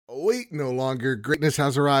Wait no longer. Greatness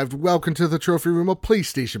has arrived. Welcome to the Trophy Room, a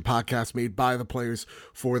PlayStation podcast made by the players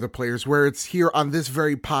for the players, where it's here on this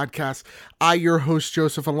very podcast. I, your host,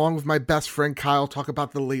 Joseph, along with my best friend Kyle, talk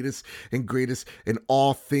about the latest and greatest in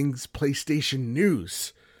all things PlayStation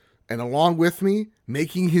news. And along with me,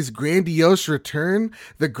 making his grandiose return,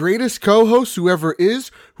 the greatest co-host who ever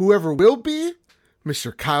is, who ever will be,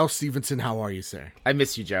 Mr. Kyle Stevenson. How are you, sir? I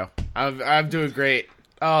miss you, Joe. I'm doing great.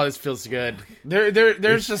 Oh, this feels good.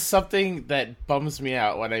 There's just something that bums me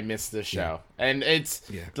out when I miss this show. Yeah. And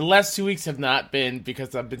the last 2 weeks have not been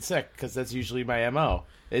because I've been sick, because that's usually my MO.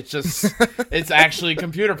 It's just, it's actually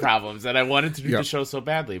computer problems, and I wanted to do the show so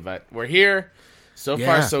badly, but we're here. So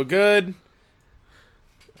far, so good.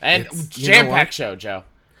 And jam-packed show, Joe.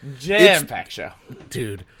 Jam-packed show.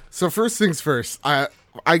 Dude. So first things first, I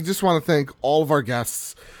just want to thank all of our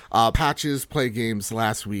guests. Patches Play Games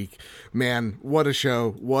last week. Man, what a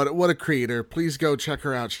show. What a creator. Please go check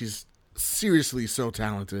her out. She's seriously so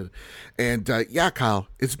talented. And Kyle,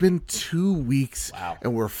 it's been 2 weeks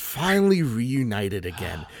and we're finally reunited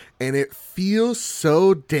again. And it feels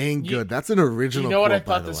so dang good. That's an original You know what quote, I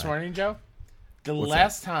thought this morning, Joe?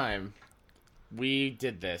 Last time we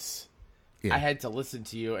did this, I had to listen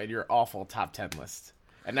to you and your awful top 10 list.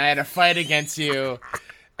 And I had to fight against you.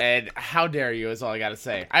 And how dare you is all I got to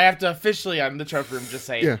say. I have to officially on the Trophy Room just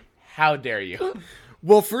say, how dare you?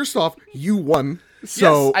 Well, first off, you won.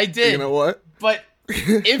 So, yes, I did. You know what? But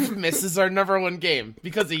Infamous is our number one game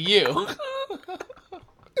because of you.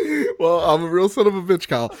 Well, I'm a real son of a bitch,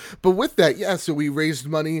 Kyle. But with that, so we raised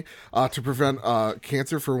money to prevent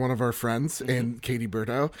cancer for one of our friends, and Katie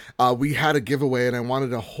Berto. We had a giveaway, and I wanted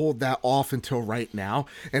to hold that off until right now.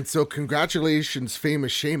 And so congratulations,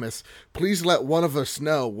 famous Seamus. Please let one of us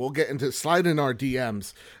know. We'll slide in our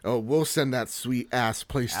DMs. We'll send that sweet-ass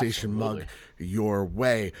PlayStation mug your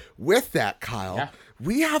way. With that, Kyle,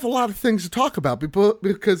 we have a lot of things to talk about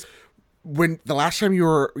because when the last time you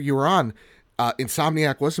were on,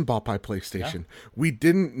 Insomniac wasn't bought by PlayStation. Yeah. We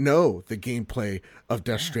didn't know the gameplay of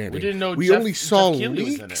Death Stranding. We didn't know only saw Jeff Keighley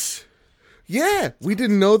leaks. was in it. Yeah, we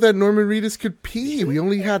didn't know that Norman Reedus could pee. We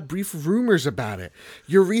only had brief rumors about it.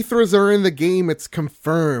 Urethras are in the game. It's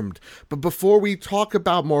confirmed. But before we talk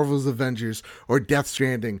about Marvel's Avengers or Death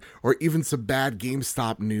Stranding or even some bad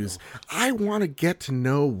GameStop news, I want to get to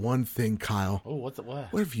know one thing, Kyle. Oh, what?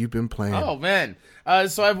 What have you been playing? Oh, man.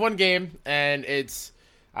 So I have one game, and it's...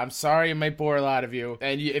 I'm sorry it might bore a lot of you.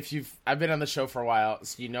 And I've been on the show for a while,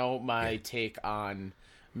 so you know my take on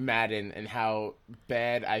Madden and how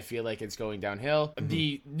bad I feel like it's going downhill. Mm-hmm.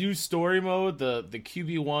 The new story mode, the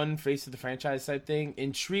QB1 face of the franchise type thing,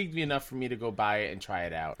 intrigued me enough for me to go buy it and try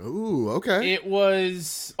it out. Ooh, okay. It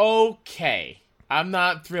was okay. I'm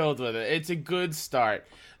not thrilled with it. It's a good start.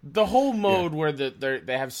 The whole mode where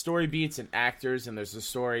they have story beats and actors and there's a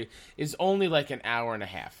story is only like an hour and a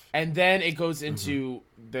half. And then it goes into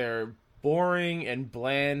their boring and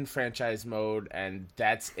bland franchise mode, and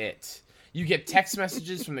that's it. You get text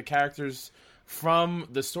messages from the characters from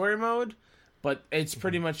the story mode, but it's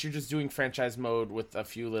pretty much you're just doing franchise mode with a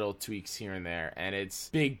few little tweaks here and there, and it's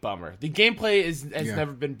big bummer. The gameplay has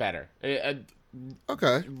never been better.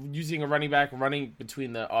 Using a running back, running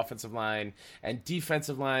between the offensive line and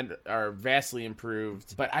defensive line are vastly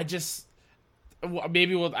improved. But I just I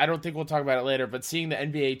don't think we'll talk about it later, but seeing the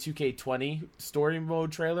NBA 2K20 story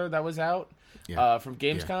mode trailer that was out from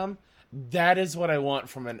Gamescom, that is what I want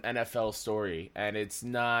from an NFL story, and it's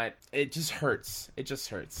not. It just hurts. It just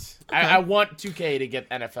hurts. Okay. I want 2K to get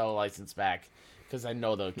NFL license back, because I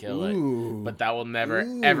know they'll kill it, but that will never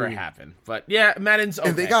ever happen. But yeah, Madden's okay.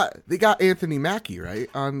 And they got Anthony Mackie right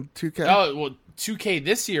on 2K. Oh well, 2K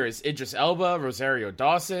this year is Idris Elba, Rosario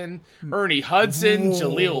Dawson, Ernie Hudson,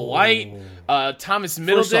 Jaleel White, Thomas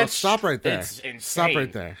Middleditch. First off, stop right there. It's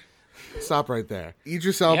insane. Stop right there.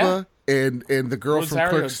 Idris Elba and the girl Rosario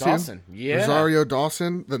from Clerks Dawson. 2. Yeah. Rosario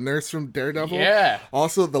Dawson, the nurse from Daredevil. Yeah.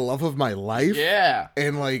 Also, the love of my life. Yeah.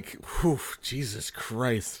 And Jesus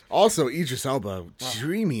Christ. Also, Idris Elba,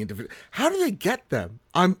 dreamy. How do they get them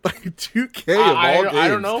on 2K of all games? I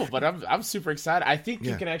don't know, but I'm super excited. I think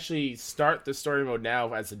you can actually start the story mode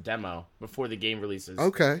now as a demo before the game releases.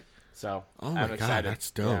 Okay. So, I'm excited.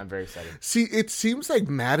 That's dope. Yeah, I'm very excited. See, it seems like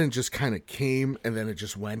Madden just kind of came and then it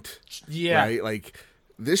just went. Yeah. Right? Like,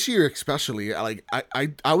 this year especially,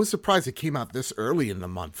 I was surprised it came out this early in the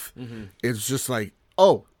month. Mm-hmm. It's just like,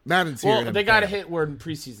 Madden's here. Well, they got a hit when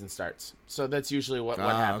preseason starts. So that's usually what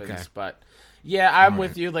happens. Okay. But, yeah, I'm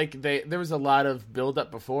with you. Like, there was a lot of build-up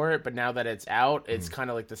before it, but now that it's out, it's kind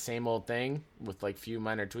of like the same old thing with, like, few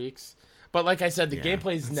minor tweaks. But like I said, the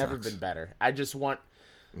gameplay's never been better. I just want...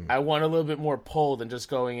 I want a little bit more pull than just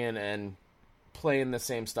going in and playing the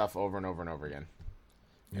same stuff over and over and over again.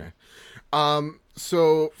 Yeah.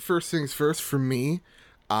 So first things first for me,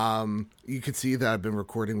 you can see that I've been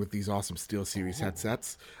recording with these awesome SteelSeries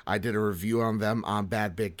headsets. I did a review on them on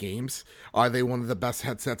Bad Bit Games. Are they one of the best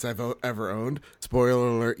headsets I've ever owned? Spoiler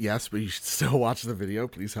alert, yes, but you should still watch the video.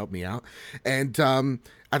 Please help me out. And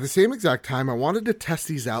at the same exact time, I wanted to test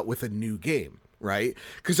these out with a new game, right?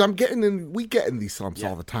 Because we get in these slumps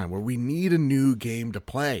all the time where we need a new game to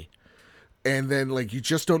play. And then, like, you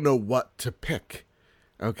just don't know what to pick.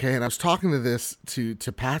 Okay, and I was talking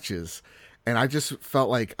to Patches, and I just felt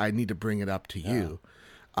like I need to bring it up to you.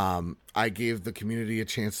 I gave the community a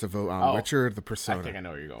chance to vote on Witcher or the Persona. I think I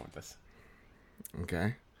know where you're going with this.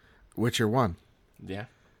 Okay. Witcher 1. Yeah.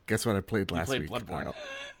 Guess what I played last week? Bloodborne.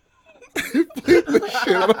 I played the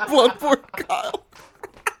shit out of Bloodborne, Kyle.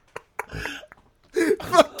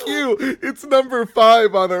 Fuck you. It's number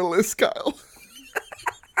 5 on our list, Kyle.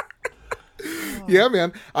 Yeah,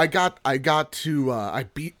 man. I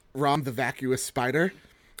beat Rom the Vacuous Spider.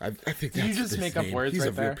 I think that's Did you just make up words He's right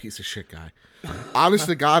a there? real piece of shit guy. Honest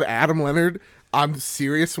to God, Adam Leonard, I'm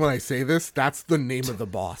serious when I say this. That's the name of the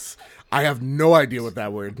boss. I have no idea what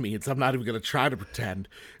that word means. I'm not even going to try to pretend.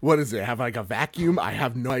 What is it? Have like a vacuum? I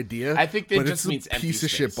have no idea. I think it but just it's means a empty piece of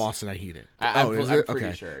shit space. boss, and I hate it. I'm Is it? pretty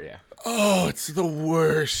Okay. sure, yeah. Oh, it's the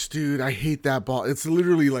worst, dude. I hate that boss. It's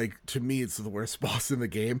literally like, to me, it's the worst boss in the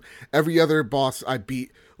game. Every other boss I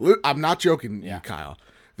beat, I'm not joking, you, Kyle.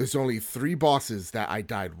 There's only 3 bosses that I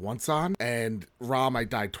died once on, and Rom I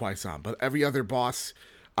died twice on. But every other boss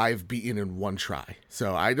I've beaten in one try.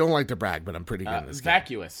 So I don't like to brag, but I'm pretty good in this game.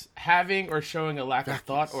 Vacuous. Having or showing a lack of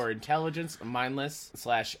thought or intelligence, mindless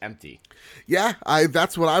 / empty. Yeah,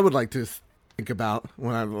 that's what I would like to think about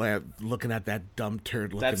when I'm looking at that dumb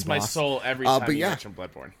turd looking That's my boss. soul every time but you yeah. mention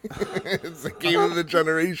Bloodborne. It's the game of the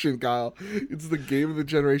generation, Kyle. It's the game of the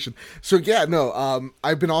generation. So yeah, no,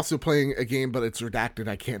 I've been also playing a game, but it's redacted.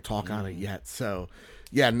 I can't talk on it yet. So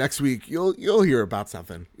yeah, next week you'll hear about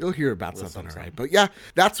something. You'll hear about something, all right? But yeah,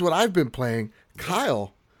 that's what I've been playing.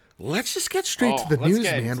 Kyle, let's just get straight to the let's news,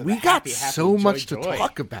 get into man. the We got happy, so joy, much joy. to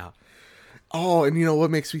talk about. Oh, and you know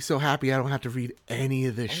what makes me so happy? I don't have to read any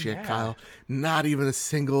of this shit, yeah. Kyle. Not even a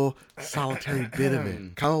single solitary bit of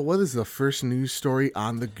it. Kyle, what is the first news story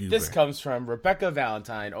on the Goober? This comes from Rebecca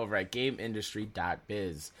Valentine over at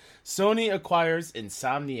GameIndustry.biz. Sony acquires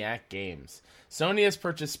Insomniac Games. Sony has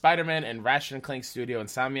purchased Spider-Man and Ratchet & Clank Studio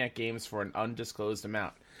Insomniac Games for an undisclosed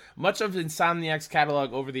amount. Much of Insomniac's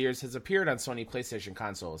catalog over the years has appeared on Sony PlayStation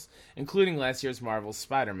consoles, including last year's Marvel's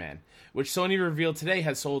Spider-Man, which Sony revealed today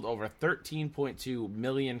has sold over 13.2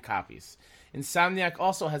 million copies. Insomniac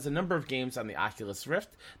also has a number of games on the Oculus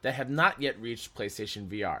Rift that have not yet reached PlayStation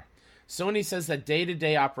VR. Sony says that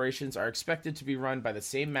day-to-day operations are expected to be run by the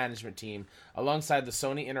same management team alongside the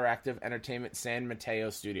Sony Interactive Entertainment San Mateo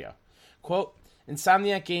studio. Quote,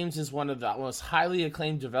 Insomniac Games is one of the most highly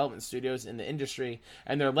acclaimed development studios in the industry,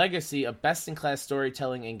 and their legacy of best-in-class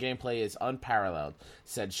storytelling and gameplay is unparalleled,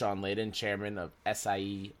 said Sean Layden, chairman of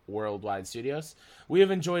SIE Worldwide Studios. We have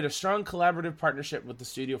enjoyed a strong collaborative partnership with the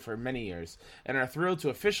studio for many years, and are thrilled to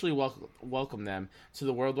officially welcome them to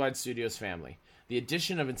the Worldwide Studios family. The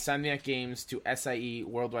addition of Insomniac Games to SIE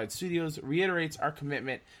Worldwide Studios reiterates our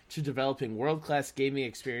commitment to developing world-class gaming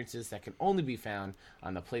experiences that can only be found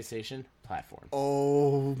on the PlayStation platform.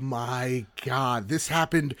 Oh my God. This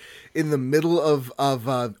happened in the middle of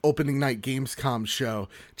opening night Gamescom show.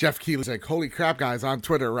 Jeff Keighley's like, holy crap, guys, on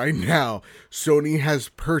Twitter right now, Sony has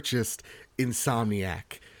purchased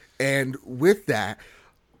Insomniac. And with that,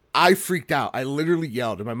 I freaked out. I literally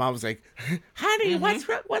yelled, and my mom was like, honey,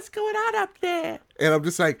 what's going on up there? And I'm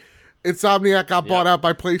just like, Insomniac got bought out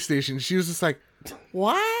by PlayStation. She was just like,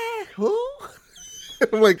 what? Who?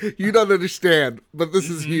 I'm like, you don't understand, but this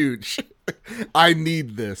is huge. I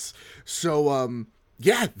need this. So,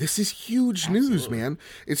 yeah, this is huge news, man.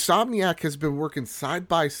 Insomniac has been working side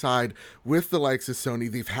by side with the likes of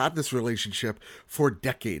Sony. They've had this relationship for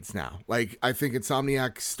decades now. Like, I think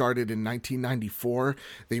Insomniac started in 1994.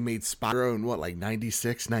 They made Spyro in,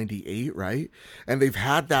 96, 98, right? And they've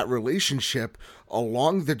had that relationship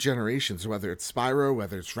along the generations, whether it's Spyro,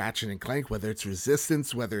 whether it's Ratchet and Clank, whether it's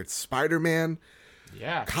Resistance, whether it's Spider-Man.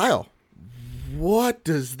 Yeah. Kyle, what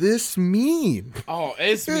does this mean? Oh,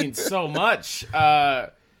 this means so much.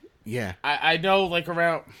 Yeah. I know,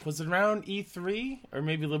 was it around E3 or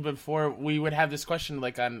maybe a little bit before, we would have this question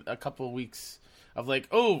on a couple of weeks of is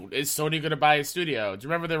Sony going to buy a studio? Do you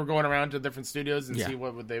remember they were going around to different studios and see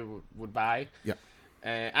what they would buy? Yeah.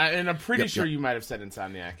 And I'm pretty sure you might have said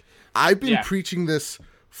Insomniac. I've been preaching this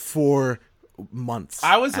for months.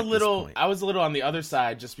 I was a little on the other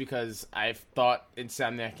side just because I thought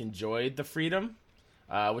Insomniac enjoyed the freedom,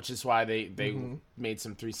 which is why they made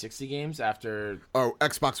some 360 games after. Oh,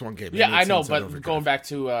 Xbox One game. Yeah, I know, but going back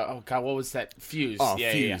to what was that? Fuse. Oh,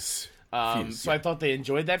 yeah, Fuse. Yeah. So I thought they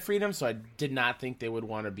enjoyed that freedom, so I did not think they would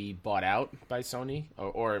want to be bought out by Sony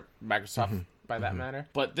or Microsoft by that matter.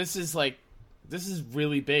 But this is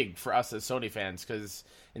really big for us as Sony fans because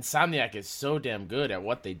Insomniac is so damn good at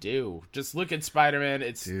what they do. Just look at Spider-Man.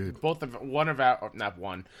 It's both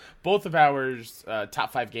of ours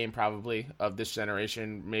top 5 game probably of this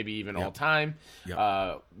generation, maybe even all time.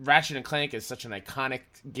 Yep. Ratchet and Clank is such an iconic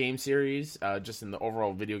game series, just in the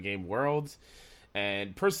overall video game world.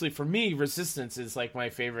 And personally, for me, Resistance is like my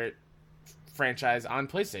favorite franchise on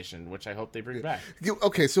PlayStation, which I hope they bring back.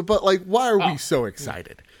 Okay, so but like, why are we so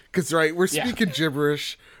excited? Because we're speaking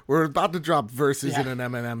gibberish. We're about to drop verses in an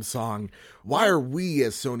Eminem song. Why are we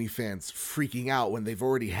as Sony fans freaking out when they've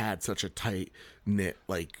already had such a tight knit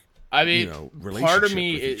relationship? Part of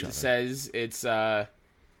me says it's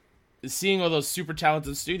seeing all those super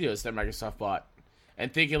talented studios that Microsoft bought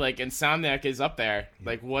and thinking like Insomniac is up there.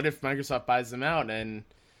 Like, what if Microsoft buys them out and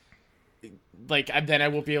then I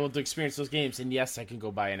won't be able to experience those games? And yes, I can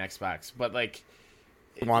go buy an Xbox, but like,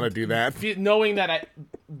 want to do that, knowing that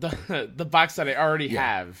the box that I already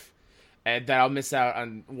have, and that I'll miss out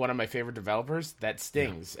on one of my favorite developers, that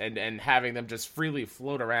stings. And having them just freely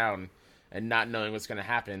float around and not knowing what's going to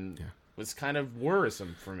happen was kind of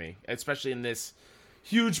worrisome for me, especially in this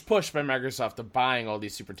huge push by Microsoft to buying all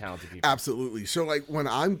these super talented people. Absolutely. So like when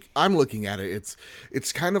I'm looking at it,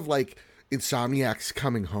 it's kind of like Insomniac's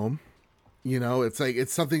coming home. You know, it's like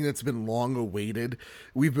it's something that's been long awaited.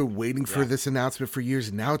 We've been waiting for this announcement for years,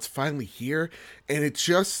 and now it's finally here, and it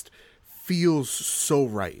just feels so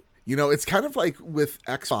right. You know, it's kind of like with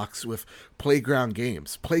Xbox, with Playground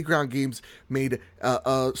Games. Playground Games made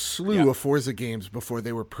a slew of Forza games before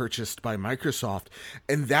they were purchased by Microsoft.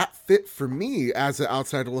 And that fit for me, as an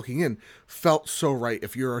outsider looking in, felt so right.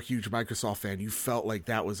 If you're a huge Microsoft fan, you felt like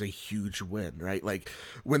that was a huge win, right? Like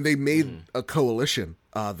when they made a coalition,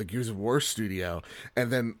 the Gears of War studio,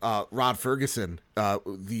 and then Rod Ferguson,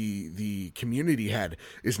 the community head,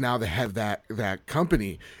 is now the head of that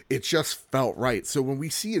company. It just felt right. So when we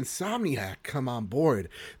see Insomniac come on board,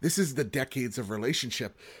 this is the decades of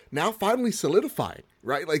relationship now finally solidifying,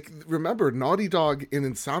 right? Like, remember, Naughty Dog and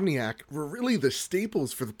Insomniac were really the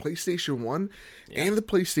staples for the PlayStation 1 and the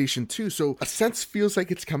PlayStation 2. So a sense feels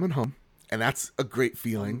like it's coming home. And that's a great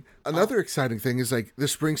feeling. Another exciting thing is like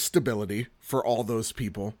this brings stability for all those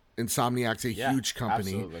people. Insomniac's a huge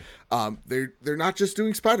company. They're not just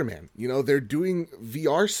doing Spider-Man, you know, they're doing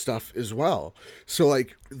VR stuff as well. So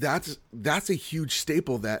like that's a huge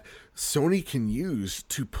staple that Sony can use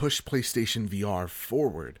to push PlayStation VR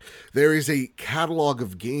forward. There is a catalog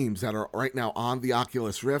of games that are right now on the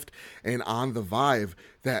Oculus Rift and on the Vive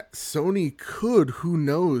that Sony could, who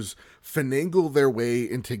knows, finagle their way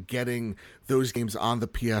into getting those games on the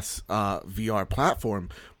PS VR platform,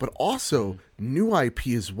 but also new IP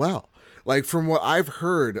as well. Like, from what I've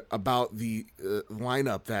heard about the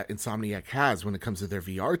lineup that Insomniac has when it comes to their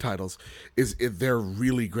VR titles, they're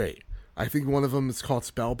really great. I think one of them is called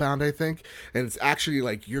Spellbound, and it's actually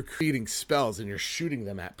like you're creating spells and you're shooting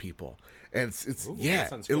them at people, and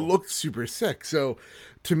it looks super sick. So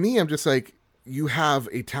to me, I'm just like, you have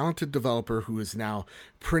a talented developer who is now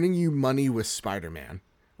printing you money with Spider-Man,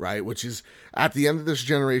 right? Which is, at the end of this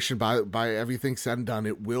generation, by everything said and done,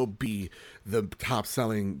 it will be the top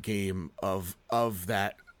selling game of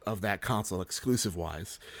that console, exclusive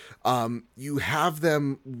wise. You have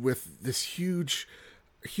them with this huge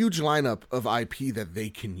lineup of IP that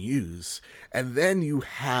they can use, and then you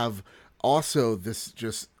have also this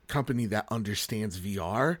just company that understands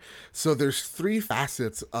VR. So there's 3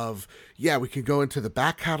 facets of, we can go into the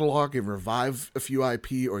back catalog and revive a few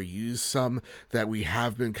IP or use some that we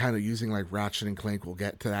have been kind of using, like Ratchet and Clank. We'll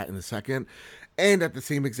get to that in a second. And at the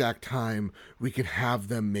same exact time, we can have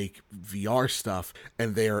them make VR stuff,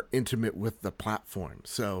 and they are intimate with the platform.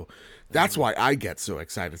 So that's why I get so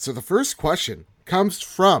excited. So the first question comes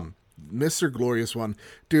from Mr. Glorious One.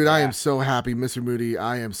 Dude, I am so happy. Mr. Moody,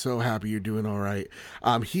 I am so happy you're doing all right.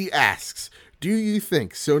 He asks, do you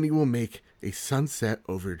think Sony will make a Sunset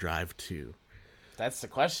Overdrive 2? That's the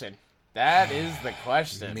question. That is the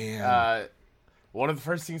question. Man. One of the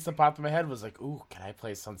first things that popped in my head was like, ooh, can I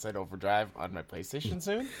play Sunset Overdrive on my PlayStation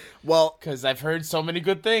soon? Well, because I've heard so many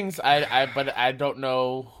good things, but I don't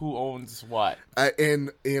know who owns what. And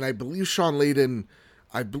I believe Sean Layden,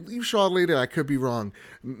 I could be wrong,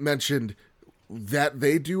 mentioned that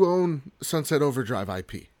they do own Sunset Overdrive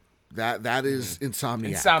IP. That is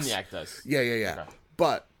Insomniac. Insomniac does. Yeah. Okay.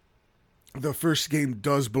 But the first game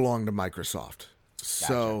does belong to Microsoft.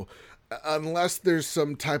 So unless there's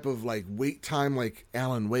some type of like wait time like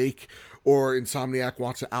Alan Wake or Insomniac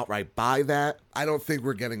wants to outright buy that, I don't think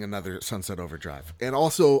we're getting another Sunset Overdrive. And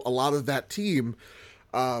also a lot of that team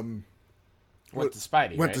went to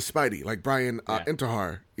Spidey. Went right? to Spidey. Like Brian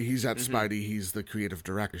Intihar, he's at Spidey. He's the creative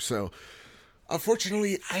director. So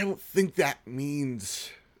unfortunately, I don't think that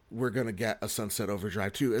means we're going to get a Sunset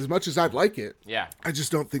Overdrive 2. As much as I'd like it, Yeah. I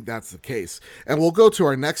just don't think that's the case. And we'll go to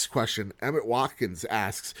our next question. Emmett Watkins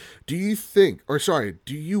asks, do you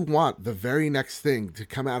want the very next thing to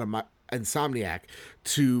come out of Insomniac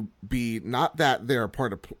to be not that they're a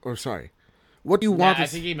part of, what do you want? I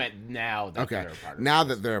think he meant now that they're a part of now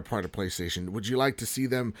that they're a part of PlayStation. Would you like to see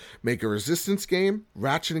them make a Resistance game,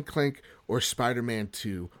 Ratchet and Clank, or Spider-Man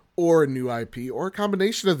 2, or a new IP, or a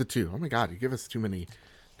combination of the two? Oh my God, you give us too many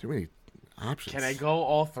options. Can I go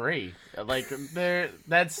all three? Like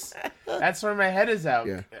that's where my head is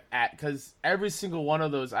at, because every single one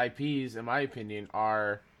of those IPs, in my opinion,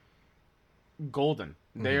 are golden.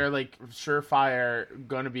 They are like surefire,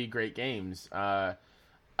 gonna be great games.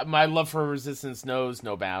 My love for Resistance knows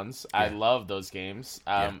no bounds. I love those games.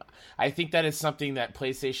 I think that is something that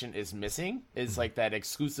PlayStation is missing. Is like that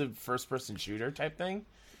exclusive first-person shooter type thing,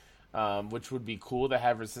 which would be cool to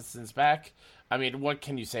have Resistance back. I mean, what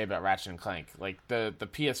can you say about Ratchet and Clank? Like the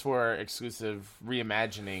PS4 exclusive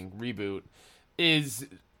reimagining reboot is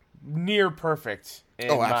near perfect in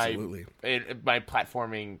absolutely. my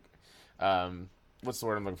platforming. What's the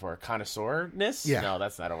word I'm looking for? Connoisseurness? Yeah. No,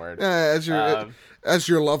 that's not a word. As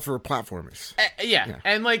your love for platformers. Yeah.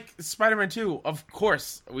 And like Spider-Man 2, of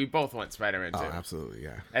course, we both want Spider-Man 2. Oh, absolutely,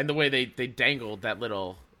 yeah. And the way they dangled that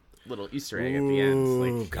little Easter egg at the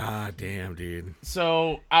end. Like, God damn, dude.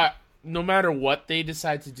 So, no matter what they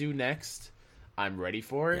decide to do next, I'm ready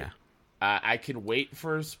for it. Yeah. I can wait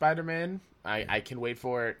for Spider-Man. I can wait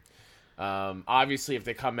for it. Obviously, if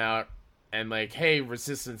they come out and like, hey,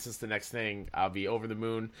 Resistance is the next thing, I'll be over the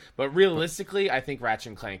moon. But realistically, I think Ratchet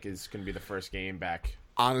and Clank is going to be the first game back.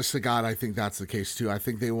 Honest to God, I think that's the case too. I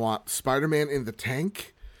think they want Spider-Man in the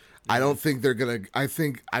tank. I don't think they're gonna. I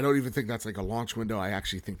don't even think that's like a launch window. I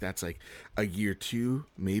actually think that's like a year 2,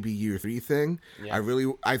 maybe year 3 thing. Yeah.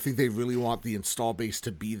 I think they really want the install base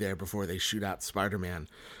to be there before they shoot out Spider-Man.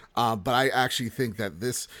 But I actually think that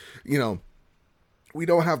this, we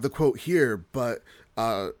don't have the quote here, but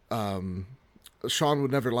Sean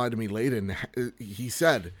would never lie to me. Layden, he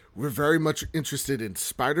said, we're very much interested in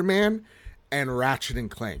Spider-Man and Ratchet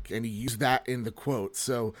and Clank, and he used that in the quote.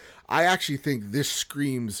 So I actually think this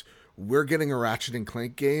screams we're getting a Ratchet and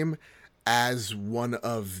Clank game as one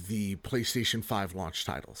of the PlayStation 5 launch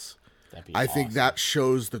titles. I think that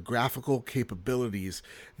shows the graphical capabilities.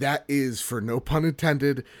 That is, for no pun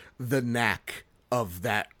intended, the knack of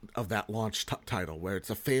that launch title, where it's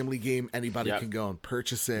a family game, anybody can go and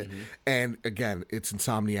purchase it. And again, it's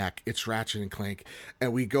Insomniac, it's Ratchet and Clank,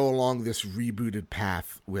 and we go along this rebooted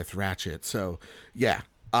path with Ratchet. So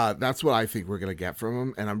that's what I think we're gonna get from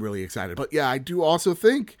them, and I'm really excited. But I do also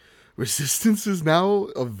think Resistance is now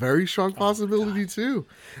a very strong possibility too.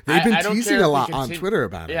 They've been teasing a lot on Twitter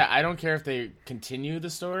about it. Yeah, I don't care if they continue the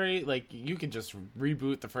story. Like, you could just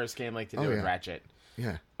reboot the first game like they did with Ratchet.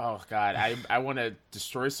 Yeah. Oh God, I want to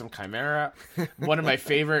destroy some Chimera. One of my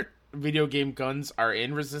favorite video game guns are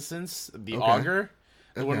in Resistance, the Auger,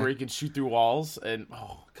 the one where you can shoot through walls, and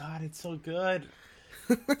oh God, it's so good.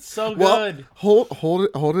 It's so good.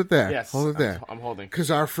 Hold it there. Yes, hold it there. I'm holding.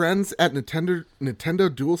 Because our friends at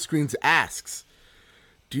Nintendo Dual Screens asks,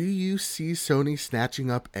 do you see Sony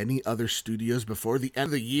snatching up any other studios before the end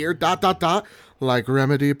of the year? ... Like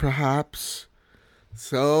Remedy, perhaps.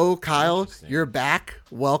 So, Kyle, you're back.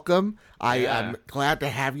 Welcome. I'm glad to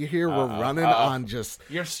have you here. We're running on just...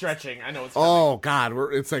 You're stretching. I know it's coming. Oh, God.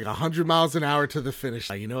 It's like 100 miles an hour to the finish.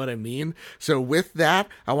 You know what I mean? So with that,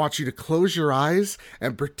 I want you to close your eyes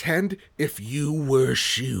and pretend if you were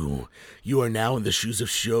Shu. You are now in the shoes of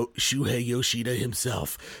Shuhei Yoshida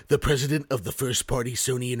himself, the president of the first-party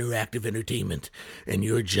Sony Interactive Entertainment. And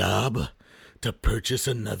your job? To purchase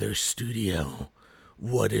another studio.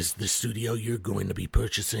 What is the studio you're going to be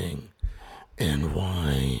purchasing? And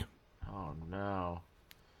why? Oh, no.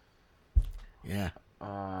 Yeah.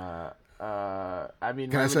 I mean,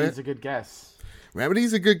 Can Remedy's a good guess.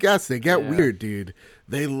 Remedy's a good guess. They get weird, dude.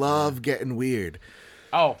 They love getting weird.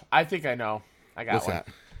 Oh, I think I know. I got one.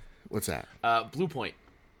 What's that? Blue Point.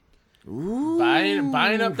 Ooh.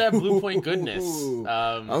 Buying up that Blue Point goodness.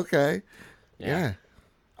 Okay. Yeah.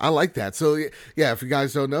 I like that. So yeah, if you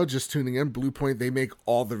guys don't know, just tuning in, Blue Point, they make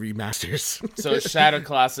all the remasters. So Shadow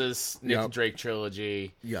Colossus, Nathan Yep. Drake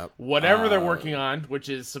trilogy, Yep. whatever they're working on, which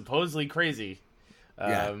is supposedly crazy.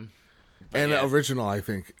 Yeah. But And yeah. original, I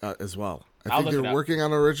think, as well. I I'll think look it they're up. working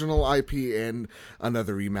on original IP and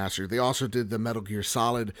another remaster. They also did the Metal Gear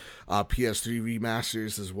Solid PS3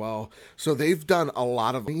 remasters as well. So they've done a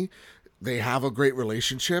lot of. They have a great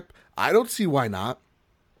relationship. I don't see why not.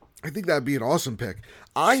 I think that'd be an awesome pick.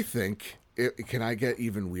 I think. Can I get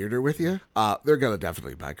even weirder with you? They're gonna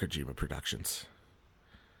definitely buy Kojima Productions.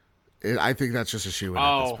 I think that's just a shoe in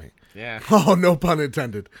at this point. Yeah. Oh, no pun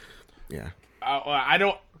intended. Yeah. I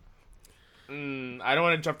don't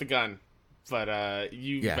want to jump the gun, but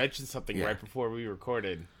you mentioned something right before we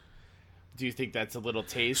recorded. Do you think that's a little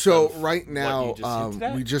taste? So of right now, what you just hinted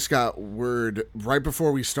at? we just got word right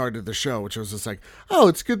before we started the show, which was just like, oh,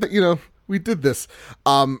 it's good that we did this.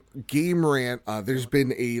 Game Rant. There's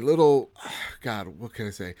been a little, God, what can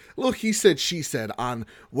I say? A little he said she said on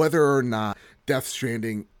whether or not Death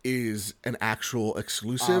Stranding is an actual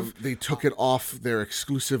exclusive. They took it off their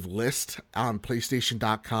exclusive list on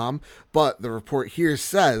PlayStation.com, but the report here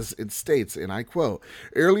says, it states, and I quote,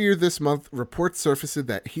 earlier this month, reports surfaced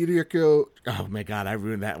that Hideo, oh my god, I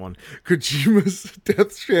ruined that one, Kojima's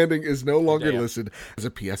Death Stranding is no longer listed as a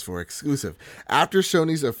PS4 exclusive, after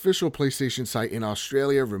Sony's official PlayStation site in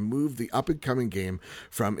Australia removed the up-and-coming game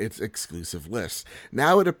from its exclusive list.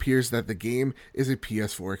 Now it appears that the game is a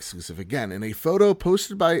PS4 exclusive again. In a photo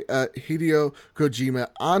posted by Hideo Kojima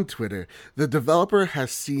on Twitter, the developer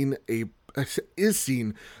is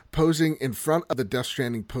seen posing in front of the Death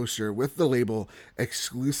Stranding poster with the label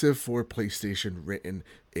 "exclusive for PlayStation" written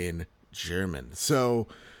in German. So,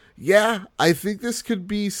 yeah, I think this could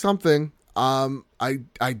be something. I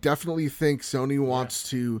definitely think Sony wants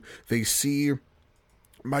to. They see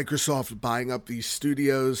Microsoft buying up these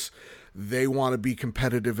studios. They want to be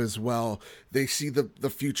competitive as well. They see the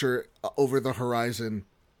future over the horizon.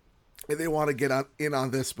 And they want to get in on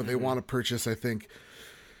this, but they want to purchase, I think,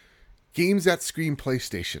 games that scream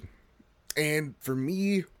PlayStation. And for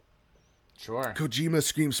me, Sure. Kojima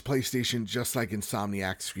screams PlayStation just like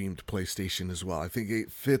Insomniac screamed PlayStation as well. I think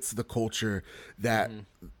it fits the culture that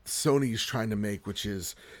Sony's trying to make, which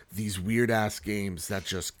is these weird-ass games that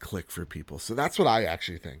just click for people. So that's what I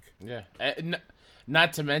actually think. Yeah.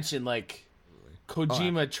 Not to mention, like,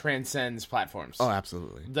 Kojima transcends platforms. Oh,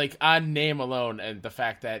 absolutely. Like, on name alone, and the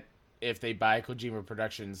fact that if they buy Kojima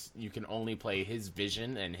Productions, you can only play his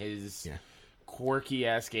vision and his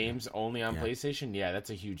quirky-ass games only on PlayStation. Yeah, that's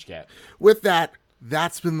a huge get. With that,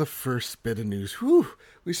 that's been the first bit of news. Whew,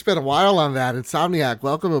 we spent a while on that. Insomniac,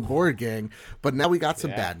 welcome aboard, gang. But now we got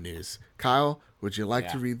some bad news. Kyle, would you like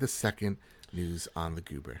to read the second news on the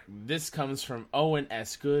Goober? This comes from Owen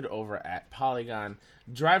S. Good over at Polygon.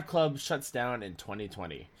 Drive Club shuts down in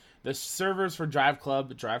 2020. The servers for Drive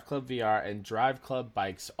Club VR, and Drive Club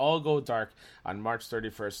Bikes all go dark on March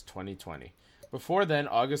 31st, 2020. Before then,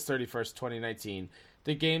 August 31st, 2019,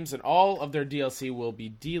 the games and all of their DLC will be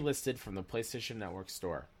delisted from the PlayStation Network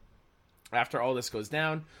store. After all this goes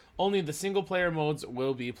down, only the single-player modes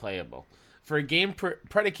will be playable. For a game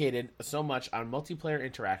predicated so much on multiplayer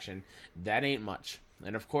interaction, that ain't much.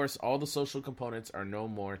 And of course, all the social components are no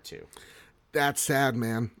more too. That's sad,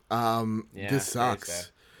 man. This sucks. Sad.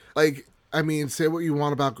 Like, I mean, say what you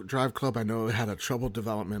want about Drive Club. I know it had a troubled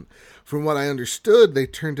development. From what I understood, they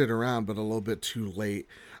turned it around, but a little bit too late.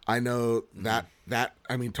 I know that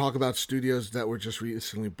I mean, talk about studios that were just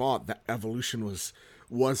recently bought. That Evolution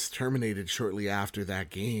was terminated shortly after that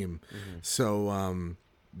game. So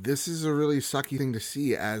this is a really sucky thing to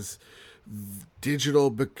see as digital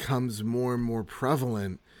becomes more and more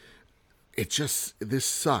prevalent. This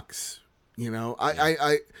sucks. You know,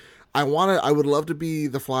 I would love to be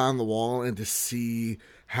the fly on the wall and to see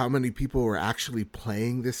how many people were actually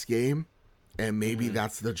playing this game. And maybe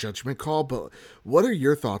that's the judgment call. But what are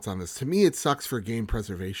your thoughts on this? To me, it sucks for game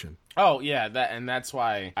preservation. Oh, yeah. That's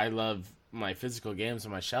why I love my physical games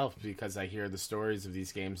on my shelf, because I hear the stories of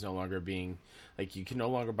these games no longer being, like, you can no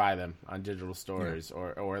longer buy them on digital stores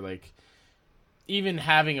or like, even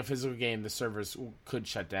having a physical game, the servers could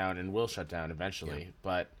shut down and will shut down eventually.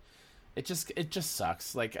 But it just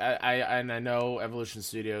sucks. Like, I know Evolution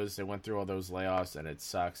Studios, they went through all those layoffs, and it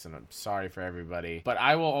sucks, and I'm sorry for everybody. But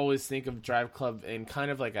I will always think of Drive Club in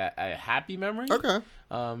kind of like a happy memory. Okay.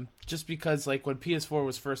 Just because, like, when PS4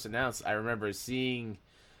 was first announced, I remember seeing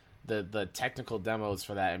the technical demos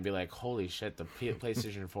for that and be like, holy shit, the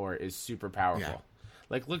PlayStation 4 is super powerful. Yeah.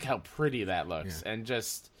 Like, look how pretty that looks. Yeah. And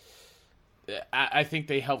just, I think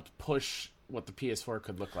they helped push what the PS4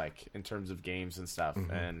 could look like in terms of games and stuff.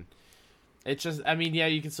 And It just, I mean, yeah,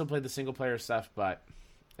 you can still play the single player stuff, but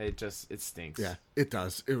it stinks. Yeah, it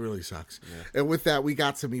does. It really sucks. Yeah. And with that, we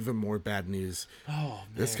got some even more bad news. Oh, man.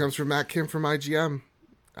 This comes from Matt Kim from IGN.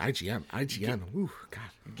 Ooh, God.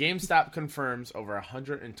 GameStop confirms over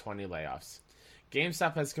 120 layoffs.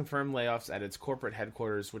 GameStop has confirmed layoffs at its corporate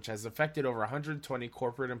headquarters, which has affected over 120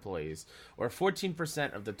 corporate employees, or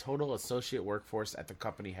 14% of the total associate workforce at the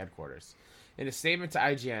company headquarters. In a statement to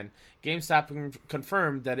IGN, GameStop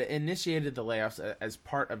confirmed that it initiated the layoffs as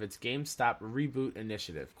part of its GameStop Reboot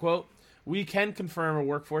initiative. Quote, "We can confirm a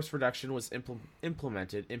workforce reduction was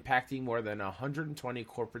implemented, impacting more than 120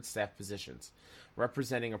 corporate staff positions,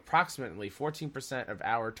 representing approximately 14% of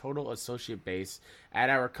our total associate base at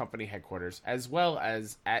our company headquarters, as well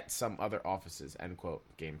as at some other offices," end quote,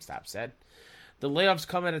 GameStop said. The layoffs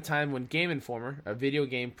come at a time when Game Informer, a video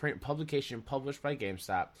game print publication published by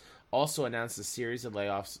GameStop, also announced a series of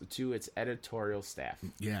layoffs to its editorial staff.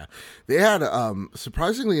 Yeah. They had,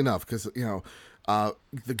 surprisingly enough, because, the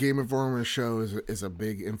Game Informer show is a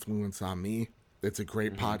big influence on me. It's a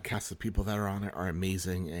great podcast. The people that are on it are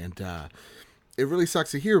amazing, and it really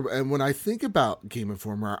sucks to hear. And when I think about Game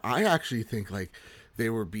Informer, I actually think like they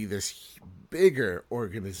would be this bigger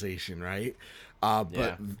organization, right?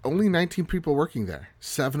 But only 19 people working there,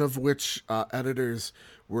 7 of which editors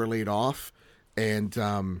were laid off.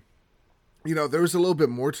 And, there was a little bit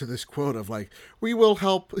more to this quote of like, we will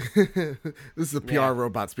help. This is the PR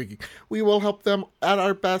robot speaking. We will help them at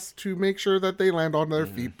our best to make sure that they land on their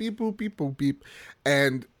feet. Beep, boop, beep, boop, beep.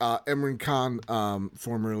 And Imran Khan,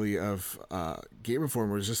 formerly of Game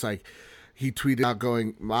Informer, was just like, he tweeted out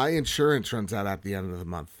going, "My insurance runs out at the end of the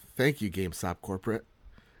month. Thank you, GameStop corporate."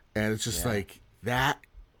 And it's just like, that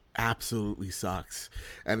absolutely sucks.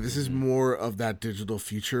 And this is more of that digital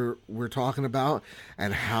future we're talking about,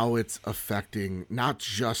 and how it's affecting not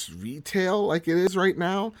just retail like it is right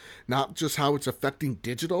now, not just how it's affecting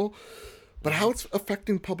digital, but how it's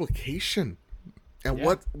affecting publication, and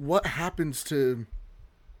what happens to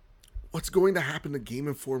what's going to happen to Game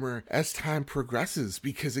Informer as time progresses.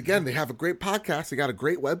 Because again, they have a great podcast, they got a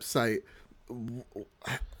great website.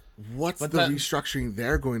 What's the restructuring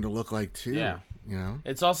they're going to look like too? Yeah.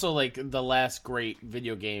 It's also like the last great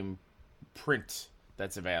video game print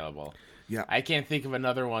that's available. Yeah. I can't think of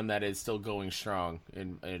another one that is still going strong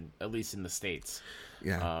in at least in the States.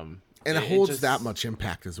 Yeah. And it holds that much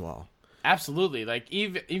impact as well. Absolutely. Like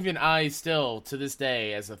even I still to this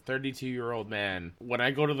day, as a 32-year-old man, when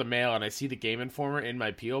I go to the mail and I see the Game Informer in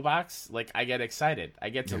my PO box, like I get excited. I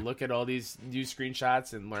get to look at all these new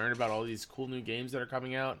screenshots and learn about all these cool new games that are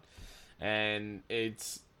coming out. And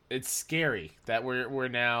it's scary that we're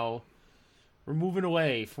moving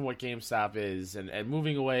away from what GameStop is, and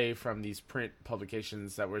moving away from these print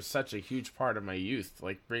publications that were such a huge part of my youth,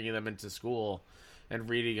 like bringing them into school and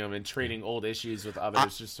reading them and trading old issues with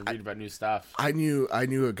others just to read about new stuff. I knew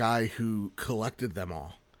a guy who collected them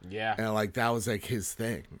all. Yeah. And like that was like his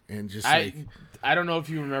thing. And just I don't know if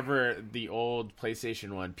you remember the old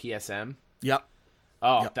PlayStation 1 PSM. Yep.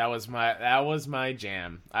 Oh, yep. That was my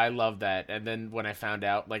jam. I love that. And then when I found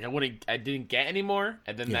out, like I didn't get any more,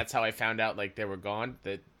 and then that's how I found out like they were gone.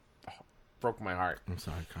 That broke my heart. I'm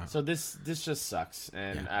sorry, Kyle. So this just sucks,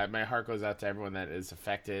 and my heart goes out to everyone that is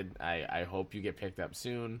affected. I hope you get picked up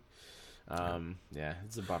soon.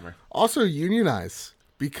 It's a bummer. Also unionize,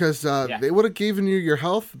 because they would have given you your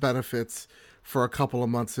health benefits for a couple of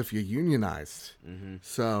months if you unionized. Mm-hmm.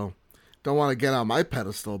 So don't want to get on my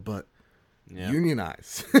pedestal, but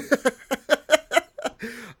unionize.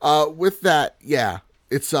 With that,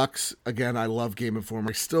 it sucks. Again, I love Game Informer.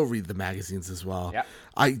 I still read the magazines as well. Yep.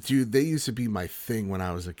 They used to be my thing when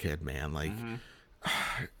I was a kid, man. Like,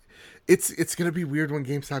 it's gonna be weird when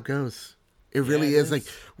GameStop goes. It really is. Like,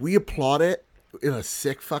 we applaud it in a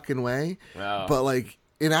sick fucking way, but like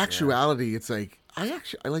in actuality, it's like I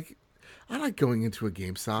like going into a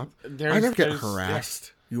GameStop. I never get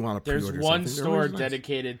harassed. You want to There's one store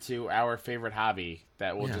dedicated to our favorite hobby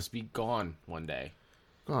that will just be gone one day.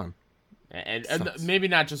 Gone. And maybe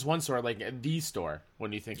not just one store, like the store,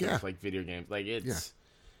 when you think of like video games. Like it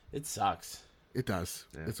sucks. It does.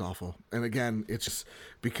 Yeah. It's awful. And again, it's just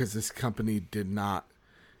because this company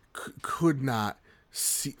could not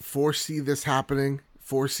foresee this happening,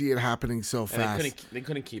 foresee it happening so fast. They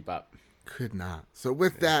couldn't keep up. Could not. So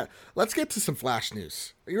with that, let's get to some Flash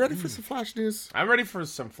news. Are you ready for some Flash news? I'm ready for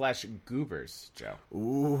some Flash goobers, Joe.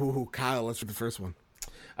 Ooh, Kyle, let's do the first one.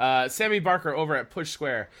 Sammy Barker over at Push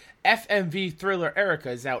Square. FMV Thriller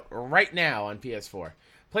Erica is out right now on PS4.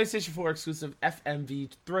 PlayStation 4 exclusive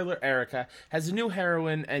FMV Thriller Erica has a new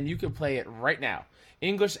heroine, and you can play it right now.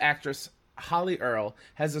 English actress Holly Earl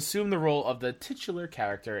has assumed the role of the titular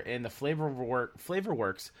character in the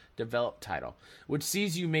Flavorworks developed title, which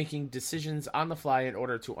sees you making decisions on the fly in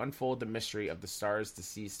order to unfold the mystery of the star's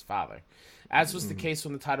deceased father. As was the case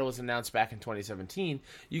when the title was announced back in 2017,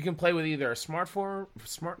 you can play with either a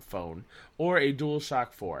smartphone or a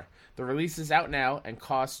DualShock 4. The release is out now and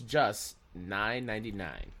costs just $9.99.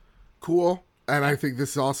 Cool. And I think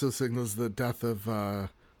this also signals the death of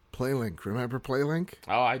PlayLink. Remember PlayLink?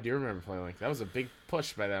 Oh, I do remember PlayLink. That was a big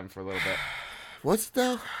push by them for a little bit. What's it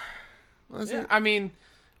though? Was Yeah, it? I mean,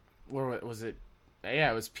 where was it?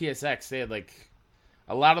 Yeah, it was PSX. They had like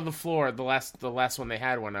a lot of the floor. The last one they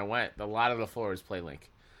had when I went, a lot of the floor was PlayLink.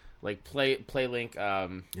 Like PlayLink.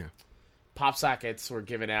 Yeah. Pop sockets were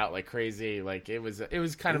given out like crazy. Like it was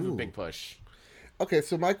kind of a big push. Okay,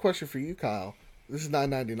 so my question for you, Kyle. This is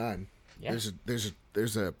 $9.99. Yeah.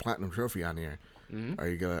 There's a platinum trophy on here. Are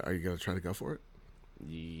you gonna try to go for it?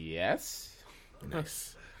 Yes.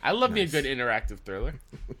 Nice. I love me a good interactive thriller.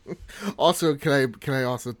 Also, can I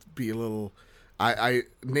also be a little? I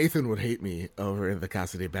Nathan would hate me over in the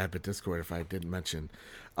Casa de Bad Bit Discord if I didn't mention.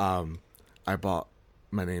 I bought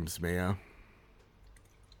My Name's Mayo.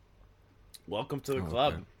 Welcome to the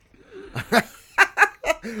club. Okay.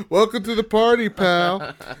 Welcome to the party,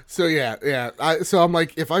 pal. So yeah. So I'm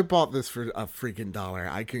like, if I bought this for a freaking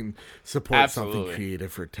 $1, I can support something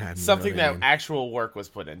creative for $10. Something that I mean? actual work was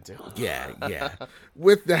put into. Yeah.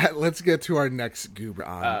 With that, let's get to our next goober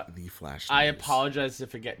on the Flash I news. apologize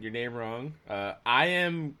if I get your name wrong. I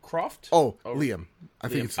am Croft. Liam. I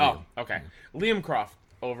think it's Liam. Oh, okay. Liam Croft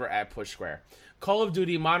over at Push Square. Call of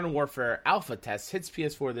Duty Modern Warfare alpha test hits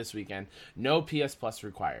PS4 this weekend. No PS Plus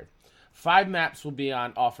required. 5 maps will be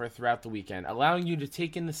on offer throughout the weekend, allowing you to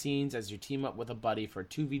take in the scenes as you team up with a buddy for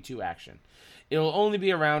 2v2 action. It will only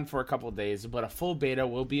be around for a couple of days, but a full beta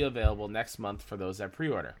will be available next month for those that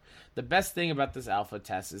pre-order. The best thing about this alpha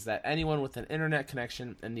test is that anyone with an internet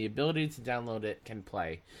connection and the ability to download it can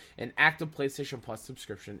play. An active PlayStation Plus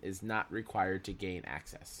subscription is not required to gain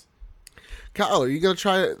access. Kyle, are you gonna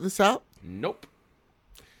try this out? Nope.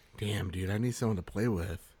 Damn, dude, I need someone to play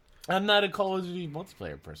with. I'm not a Call of Duty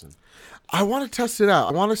multiplayer person. I want to test it out.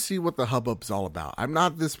 I want to see what the hubbub's all about. I'm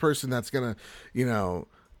not this person that's gonna,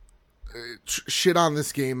 shit on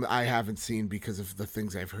this game I haven't seen because of the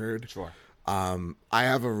things I've heard. Sure. I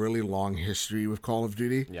have a really long history with Call of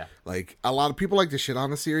Duty. Yeah. Like, a lot of people like to shit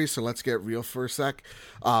on the series, so let's get real for a sec.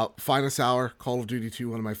 Finest Hour, Call of Duty 2,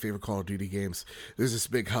 one of my favorite Call of Duty games. There's this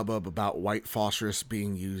big hubbub about white phosphorus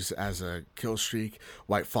being used as a kill streak.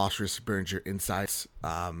 White phosphorus burns your insides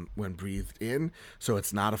when breathed in, so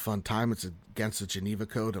it's not a fun time. It's against the Geneva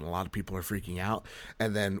Code, and a lot of people are freaking out.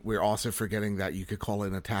 And then we're also forgetting that you could call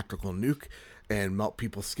in a tactical nuke and melt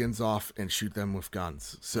people's skins off and shoot them with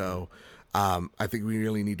guns. So I think we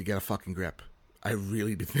really need to get a fucking grip. I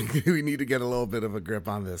really do think we need to get a little bit of a grip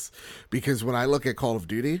on this, because when I look at Call of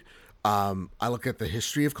Duty, I look at the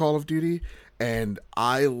history of Call of Duty, and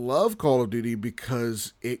I love Call of Duty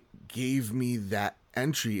because it gave me that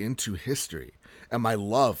entry into history and my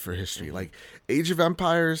love for history. Like, Age of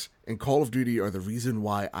Empires and Call of Duty are the reason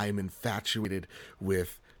why I'm infatuated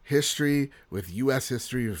with history, with U.S.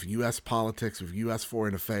 history, with U.S. politics, with U.S.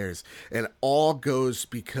 foreign affairs. And it all goes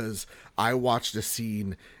because I watched a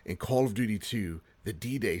scene in Call of Duty 2, the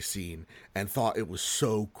D-Day scene, and thought it was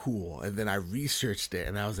so cool. And then I researched it,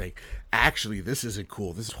 and I was like, actually, this isn't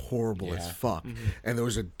cool. This is horrible as fuck. Mm-hmm. And there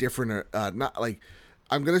was a different, not like,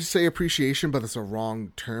 I'm going to say appreciation, but it's a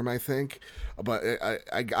wrong term, I think. But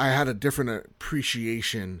I had a different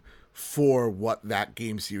appreciation for what that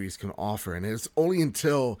game series can offer. And it's only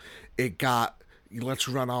until it got, let's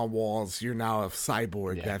run on walls, you're now a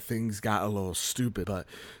cyborg, that things got a little stupid. But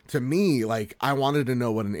to me, like, I wanted to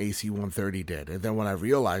know what an AC-130 did. And then when I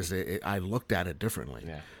realized it, I looked at it differently.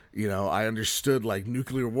 Yeah. I understood, like,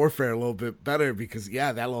 nuclear warfare a little bit better because,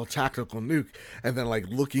 that little tactical nuke. And then, like,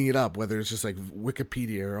 looking it up, whether it's just, like,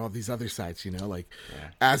 Wikipedia or all these other sites,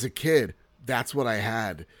 as a kid, that's what I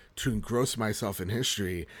had to engross myself in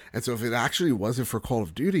history. And so if it actually wasn't for Call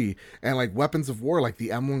of Duty and, like, weapons of war, like the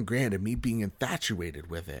M1 Garand, and me being infatuated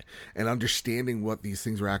with it and understanding what these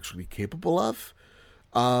things were actually capable of,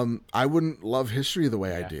 I wouldn't love history the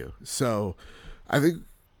way I do. So I think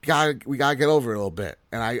we gotta get over it a little bit,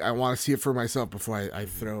 and I want to see it for myself before I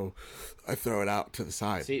throw it out to the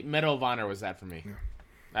side. See, Medal of Honor was that for me.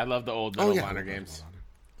 I love the old Medal of Honor games.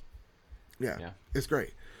 Yeah, it's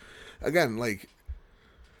great. Again, like,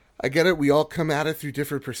 I get it. We all come at it through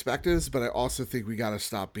different perspectives, but I also think we got to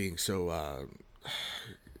stop being so,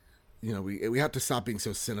 we have to stop being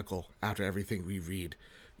so cynical after everything we read,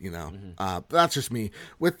 But that's just me.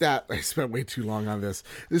 With that, I spent way too long on this.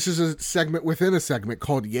 This is a segment within a segment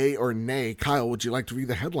called Yay or Nay. Kyle, would you like to read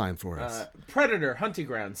the headline for us? Predator Hunting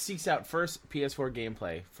Ground seeks out first PS4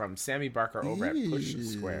 gameplay from Sammy Barker over at Push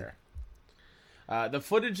Square. The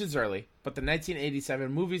footage is early, but the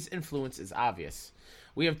 1987 movie's influence is obvious.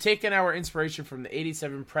 We have taken our inspiration from the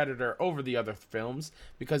 87 Predator over the other films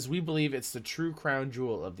because we believe it's the true crown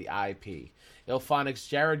jewel of the IP. Ilphonic's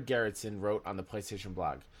Jared Gerritsen wrote on the PlayStation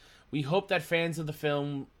blog. We hope that fans of the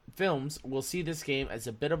films will see this game as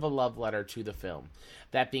a bit of a love letter to the film.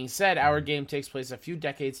 That being said, our game takes place a few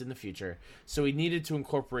decades in the future, so we needed to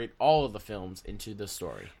incorporate all of the films into the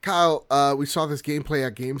story. Kyle, we saw this gameplay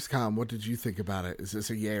at Gamescom. What did you think about it? Is this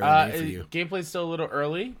a yay or a nay for you? Gameplay's still a little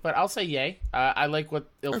early, but I'll say yay. I like what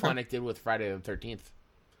Ilphonic did with Friday the 13th.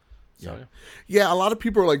 So. Yeah, a lot of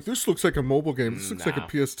people are like, this looks like a mobile game. This looks like a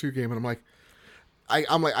PS2 game. And I'm like,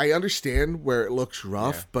 I understand where it looks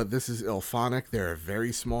rough, but this is Ilphonic. They're a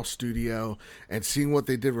very small studio, and seeing what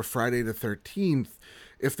they did with Friday the 13th,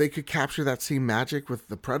 if they could capture that same magic with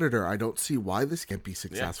the Predator, I don't see why this can't be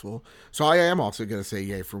successful. So I am also going to say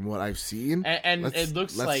yay from what I've seen. And it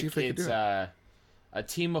looks like it's a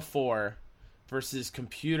team of 4 versus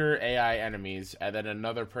computer AI enemies, and then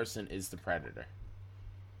another person is the Predator,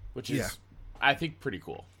 which is, I think, pretty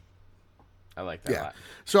cool. I like that a lot.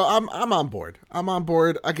 So I'm on board. I'm on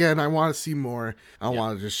board. Again, I want to see more. I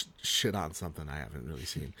want to just shit on something I haven't really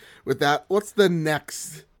seen. With that, what's the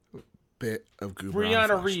next bit of Goober?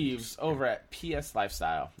 Brianna Reeves over at PS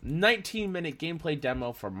Lifestyle. 19-minute gameplay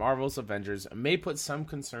demo for Marvel's Avengers may put some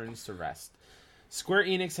concerns to rest. Square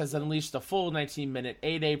Enix has unleashed a full 19-minute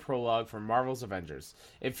 8A prologue for Marvel's Avengers.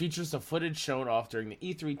 It features the footage shown off during the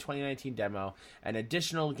E3 2019 demo and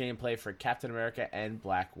additional gameplay for Captain America and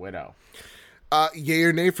Black Widow. Yay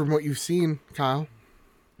or nay from what you've seen, Kyle?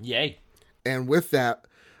 Yay. And with that,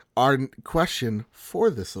 our question for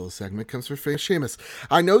this little segment comes from Seamus.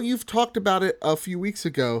 I know you've talked about it a few weeks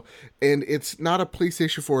ago, and it's not a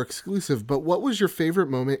PlayStation 4 exclusive, but what was your favorite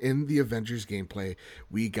moment in the Avengers gameplay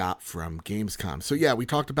we got from Gamescom? So yeah, we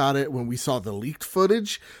talked about it when we saw the leaked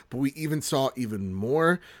footage, but we even saw even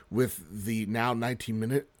more with the now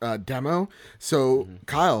 19-minute demo. So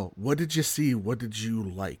Kyle, what did you see? What did you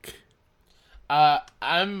like?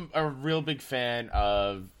 I'm a real big fan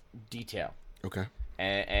of detail. Okay.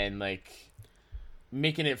 And like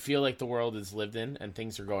making it feel like the world is lived in and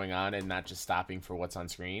things are going on and not just stopping for what's on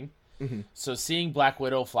screen. So seeing Black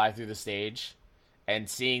Widow fly through the stage and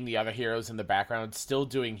seeing the other heroes in the background still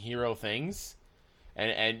doing hero things,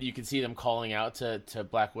 and you can see them calling out to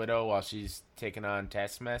Black Widow while she's taking on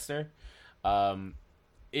Taskmaster,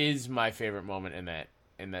 is my favorite moment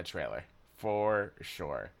in that trailer for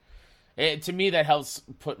sure. To me, that helps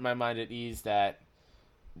put my mind at ease that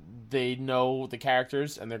they know the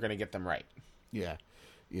characters and they're going to get them right. Yeah.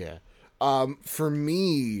 For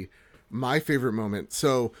me, my favorite moment.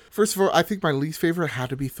 So, first of all, I think my least favorite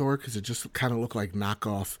had to be Thor because it just kind of looked like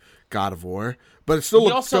knockoff God of War. But it still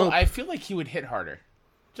looked so... I feel like he would hit harder.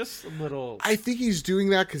 Just a little... I think he's doing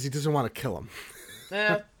that because he doesn't want to kill him.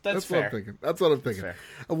 That's fair. What I'm thinking. That's what I'm thinking.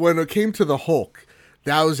 When it came to the Hulk,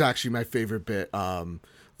 that was actually my favorite bit.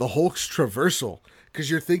 The Hulk's traversal, because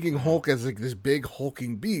you're thinking Hulk as like this big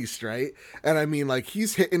hulking beast, right? And I mean, like,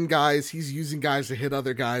 he's hitting guys, he's using guys to hit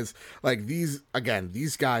other guys. Like, these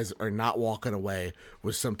guys are not walking away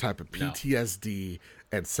with some type of PTSD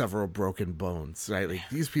and several broken bones, right? Like,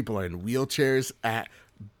 these people are in wheelchairs at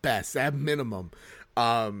best, at minimum.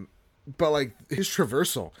 But like his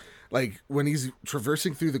traversal, like when he's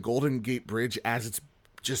traversing through the Golden Gate Bridge as it's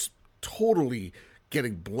just totally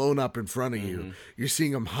getting blown up in front of you. You're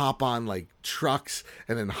seeing him hop on like trucks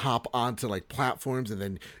and then hop onto like platforms and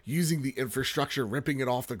then using the infrastructure, ripping it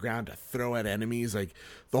off the ground to throw at enemies. Like,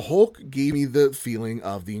 the Hulk gave me the feeling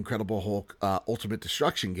of the Incredible Hulk Ultimate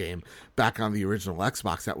Destruction game back on the original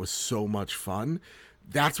Xbox. That was so much fun.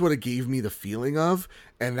 That's what it gave me the feeling of,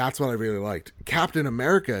 and that's what I really liked. Captain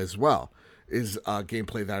America as well is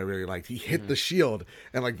gameplay that I really liked. He hit the shield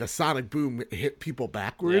and like the sonic boom hit people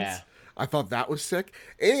backwards. Yeah. I thought that was sick.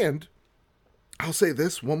 And I'll say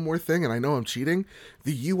this one more thing, and I know I'm cheating.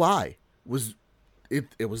 The UI was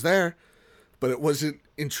it was there, but it wasn't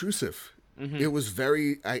intrusive. It was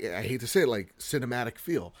very, I hate to say it, like cinematic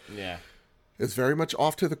feel. Yeah. It's very much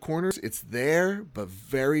off to the corners. It's there, but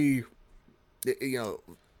very,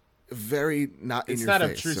 very not in your face. It's not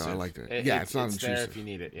obtrusive. So I liked it. It's not intrusive. There if you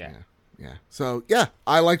need it. Yeah. So,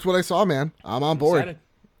 I liked what I saw, man. I'm on board. Excited.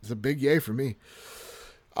 It's a big yay for me.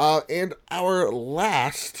 And our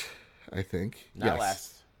last, I think. Not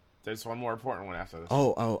last. There's one more important one after this.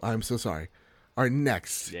 Oh, I'm so sorry. our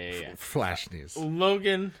next Yeah. Flash news.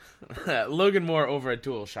 Logan Moore over at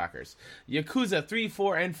Dual Shockers. Yakuza 3,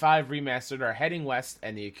 4, and 5 Remastered are heading west,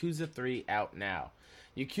 and the Yakuza 3 out now.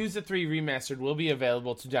 Yakuza 3 Remastered will be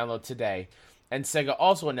available to download today, and Sega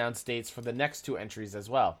also announced dates for the next 2 entries as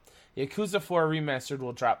well. Yakuza 4 Remastered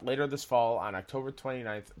will drop later this fall on October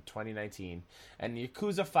 29th, 2019, and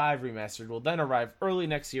Yakuza 5 Remastered will then arrive early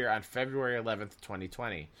next year on February 11th,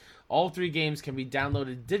 2020. All 3 games can be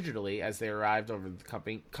downloaded digitally as they arrived over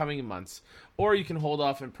the coming months, or you can hold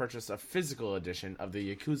off and purchase a physical edition of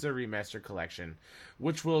the Yakuza Remastered Collection,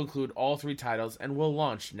 which will include all 3 titles and will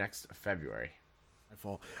launch next February.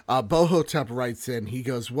 Bohotep writes in, he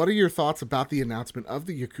goes, what are your thoughts about the announcement of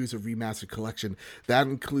the Yakuza Remastered Collection that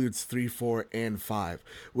includes 3, 4, and 5?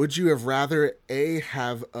 Would you have rather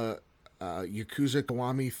have a Yakuza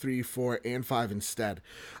Kiwami 3, 4, and 5 instead?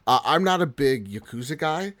 I'm not a big Yakuza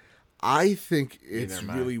guy. I think it's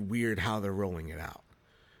really weird how they're rolling it out.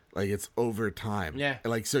 Like, it's over time. Yeah.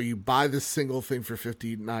 Like, so you buy this single thing for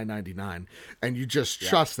 $59.99, and you just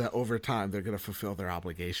trust that over time they're going to fulfill their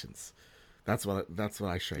obligations. That's what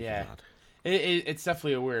I shake about. It's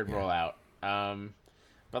definitely a weird rollout.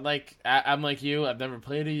 But like I'm like you, I've never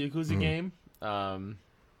played a Yakuza game.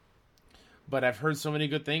 But I've heard so many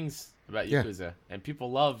good things about Yakuza, and people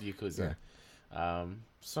love Yakuza.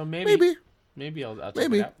 So maybe I'll check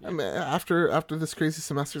it out. I mean, after this crazy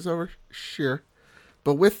semester's over, sure.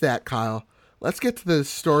 But with that, Kyle, let's get to the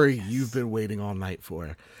story you've been waiting all night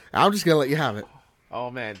for. I'm just gonna let you have it. Oh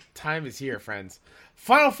man, time is here, friends.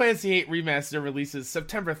 Final Fantasy VIII Remaster releases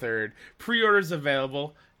September 3rd. Pre-orders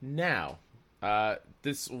available now.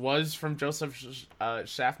 This was from Joseph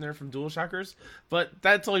Schaffner from Dual Shockers, but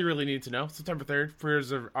that's all you really need to know. September 3rd,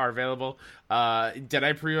 pre-orders are available. Did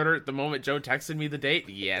I pre-order it the moment Joe texted me the date?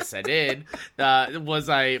 Yes, I did. Was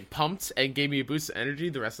I pumped and gave me a boost of energy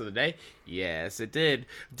the rest of the day? Yes, it did.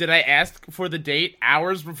 Did I ask for the date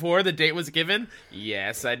hours before the date was given?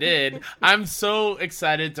 Yes, I did. I'm so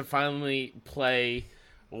excited to finally play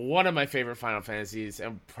one of my favorite Final Fantasies,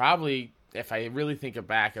 and probably, if I really think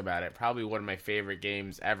back about it, probably one of my favorite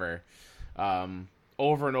games ever.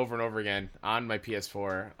 Over and over and over again on my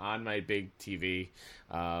PS4, on my big TV.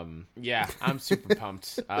 Yeah, I'm super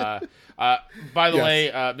pumped. By the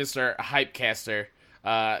way, Mr. Hypecaster,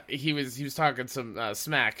 he was talking some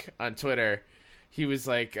smack on Twitter. He was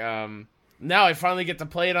like, now I finally get to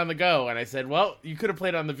play it on the go. And I said, well, you could have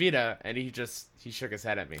played it on the Vita. And he shook his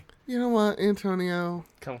head at me. You know what, Antonio?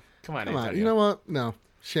 Come on, Antonio. You know what? No.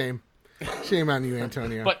 Shame on you,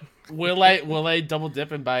 Antonio. But will I double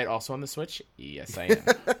dip and buy it also on the Switch? Yes, I am.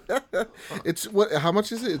 It's what? How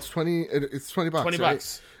much is it? It's $20. It's $20. $20.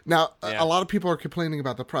 Right? Now, a lot of people are complaining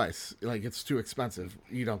about the price. Like, it's too expensive.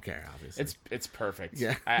 You don't care, obviously. It's perfect.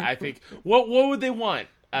 Yeah. I think. What would they want?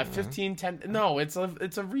 15, 10? No, it's a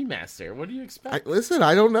remaster. What do you expect? Listen,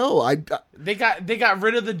 I don't know. They got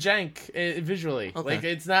rid of the jank visually. Okay. Like,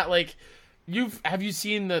 it's not like have you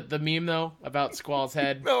seen the meme though about Squall's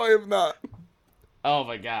head? No, I have not. Oh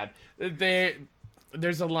my god.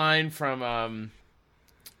 There's a line from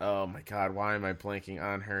oh my god, why am I blanking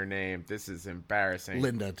on her name? This is embarrassing.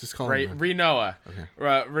 Linda, just call her. Rinoa. Okay.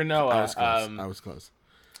 Rinoa. I was close.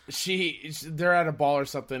 They're at a ball or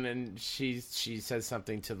something, and she says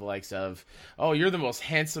something to the likes of, "Oh, you're the most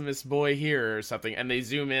handsomest boy here," or something, and they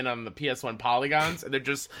zoom in on the PS1 polygons, and they're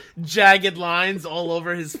just jagged lines all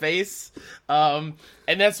over his face. And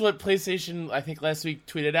that's what PlayStation, I think, last week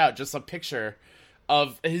tweeted out, just a picture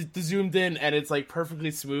of his zoomed in, and it's like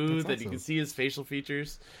perfectly smooth, and you can see his facial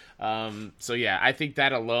features. So yeah, I think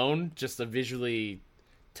that alone, just a visually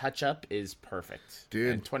touch up, is perfect,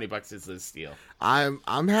 dude. And $20 is a steal.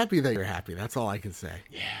 I'm happy that you're happy. That's all I can say.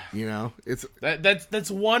 Yeah, you know, it's that's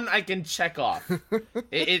one I can check off.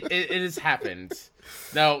 it has happened.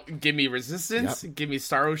 Now give me Resistance, give me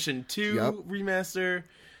Star Ocean 2 remaster,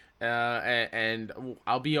 and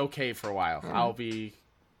I'll be okay for a while. I'll be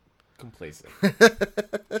complacent.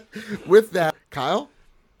 With that, Kyle.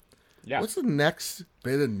 Yeah. What's the next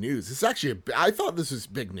bit of news? It's actually I thought this was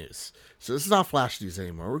big news. So this is not flash news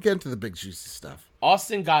anymore. We're getting to the big juicy stuff.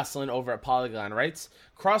 Austin Goslin over at Polygon writes,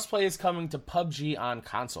 crossplay is coming to PUBG on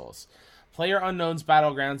consoles. PlayerUnknown's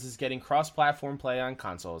Battlegrounds is getting cross-platform play on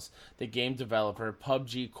consoles, the game developer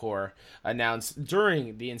PUBG Core announced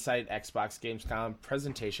during the Inside Xbox Gamescom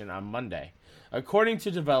presentation on Monday. According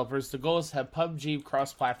to developers, the goal is to have PUBG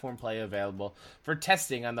cross-platform play available for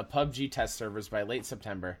testing on the PUBG test servers by late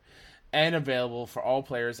September, and available for all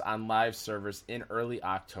players on live servers in early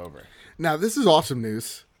October. Now, this is awesome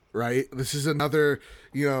news, right? This is another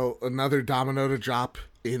domino to drop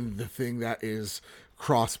in the thing that is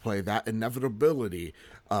crossplay, that inevitability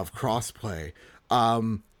of crossplay.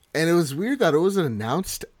 And it was weird that it wasn't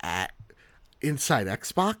announced at Inside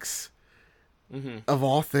Xbox, of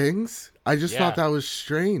all things. I just thought that was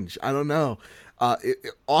strange. I don't know.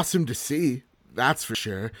 Awesome to see, that's for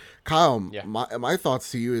sure. Kyle, my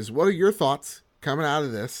thoughts to you is, what are your thoughts coming out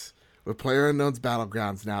of this with PlayerUnknown's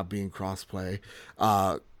Battlegrounds now being crossplay?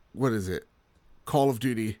 What is it? Call of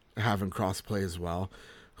Duty having crossplay as well.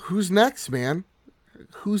 Who's next, man?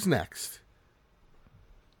 Who's next?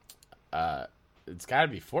 It's got to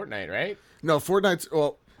be Fortnite, right? No, Fortnite's...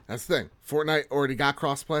 Well, that's the thing. Fortnite already got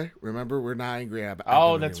crossplay. Remember, we're not angry about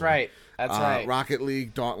Oh, that's right. That's right. Rocket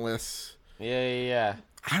League, Dauntless. Yeah.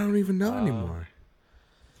 I don't even know anymore.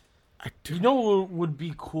 You know what would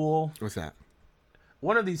be cool? What's that?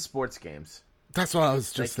 One of these sports games. That's what I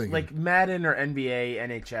was just thinking. Like Madden or NBA,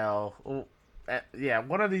 NHL.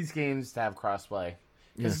 One of these games to have crossplay.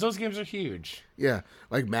 Because those games are huge. Yeah,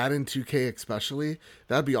 like Madden 2K especially.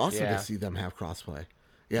 That'd be awesome to see them have crossplay.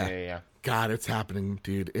 Yeah. God, it's happening,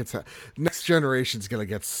 dude. Next generation's gonna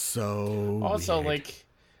get so Also, weird.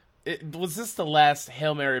 was this the last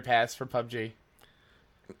Hail Mary pass for PUBG?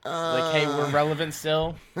 Hey, we're relevant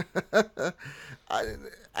still?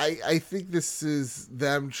 I think this is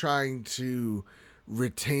them trying to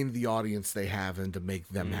retain the audience they have and to make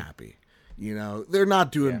them happy. You know, they're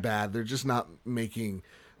not doing bad. They're just not making,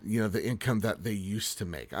 the income that they used to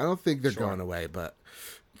make. I don't think they're going away, but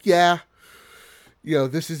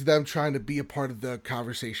this is them trying to be a part of the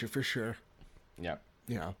conversation for sure. Yep.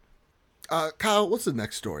 Kyle, what's the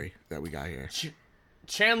next story that we got here?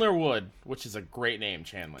 Chandler Wood, which is a great name,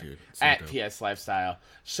 Chandler, Dude, so at dope. PS Lifestyle.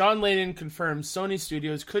 Sean Layden confirms Sony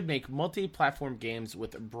Studios could make multi-platform games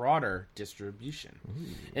with broader distribution.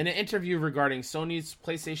 In an interview regarding Sony's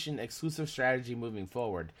PlayStation exclusive strategy moving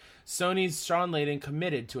forward, Sony's Sean Layden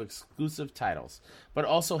committed to exclusive titles, but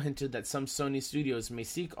also hinted that some Sony studios may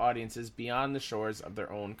seek audiences beyond the shores of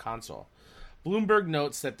their own console. Bloomberg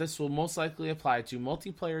notes that this will most likely apply to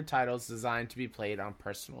multiplayer titles designed to be played on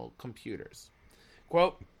personal computers.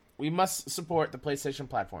 Quote, "We must support the PlayStation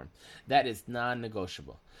platform. That is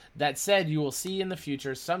non-negotiable. That said, you will see in the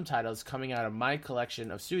future some titles coming out of my collection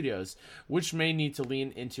of studios, which may need to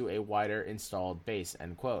lean into a wider installed base,"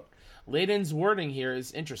 end quote. Layden's wording here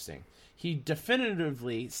is interesting. He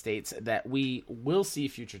definitively states that we will see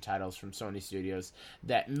future titles from Sony Studios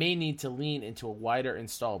that may need to lean into a wider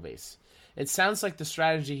install base. It sounds like the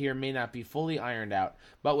strategy here may not be fully ironed out,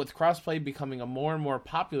 but with crossplay becoming a more and more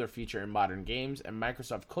popular feature in modern games and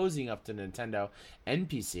Microsoft cozying up to Nintendo and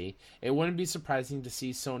PC, it wouldn't be surprising to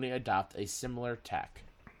see Sony adopt a similar tack.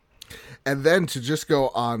 And then to just go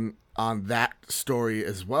on that story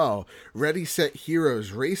as well, Ready Set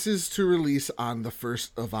Heroes races to release on the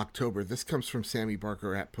 1st of October. This comes from Sammy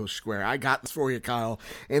Barker at Post Square. I got this for you, Kyle,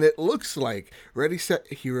 and it looks like Ready Set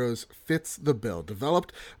Heroes fits the bill.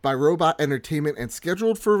 Developed by Robot Entertainment and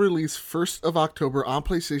scheduled for release 1st of October on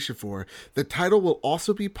PlayStation 4, the title will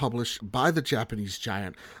also be published by the Japanese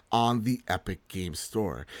giant on the Epic Games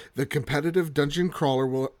Store. The competitive dungeon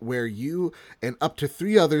crawler where you and up to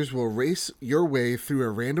 3 others will race your way through a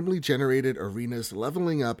randomly generated arenas,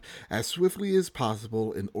 leveling up as swiftly as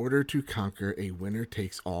possible in order to conquer a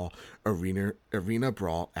winner-takes-all arena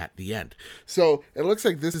brawl at the end. So it looks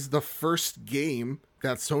like this is the first game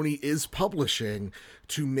that Sony is publishing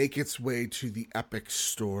to make its way to the Epic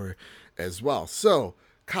Store as well. So,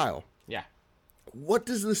 Kyle, what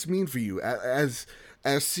does this mean for you as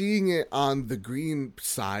seeing it on the green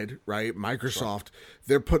side, right? Microsoft,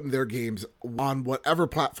 they're putting their games on whatever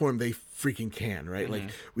platform they freaking can, right? Like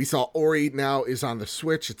we saw Ori now is on the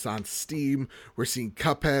Switch, it's on Steam. We're seeing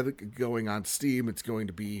Cuphead going on Steam. It's going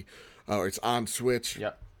to be, it's on Switch.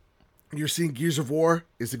 Yep. You're seeing Gears of War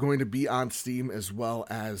is going to be on Steam as well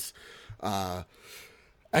as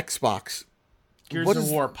Xbox. Gears of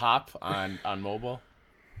War pop on mobile.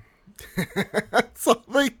 That's all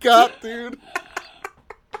they got, dude.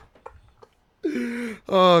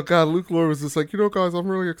 Oh god, Luke Lord was just like, guys, I'm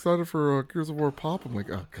really excited for Gears of War pop. I'm like,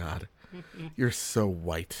 oh god, you're so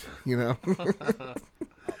white,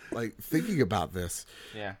 Like thinking about this.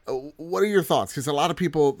 Yeah. What are your thoughts? Because a lot of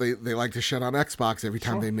people they like to shut on Xbox every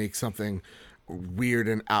time they make something weird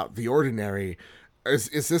and out the ordinary.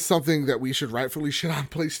 Is this something that we should rightfully shit on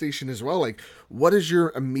PlayStation as well? Like, what is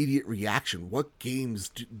your immediate reaction? What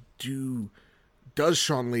games does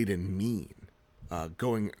Sean Layden mean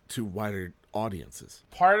going to wider audiences.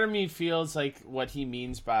 Part of me feels like what he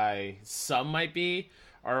means by some might be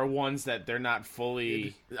are ones that they're not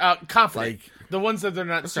fully confident. Like, the ones that they're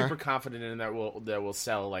not super confident in that will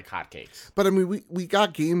sell like hotcakes. But I mean, we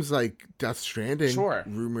got games like Death Stranding, Sure,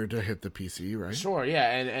 rumored to hit the PC, right? Sure,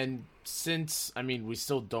 yeah, and since I mean we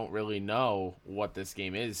still don't really know what this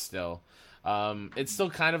game is still, it's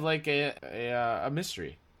still kind of like a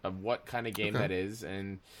mystery of what kind of game that is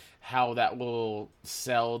and how that will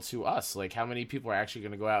sell to us. Like how many people are actually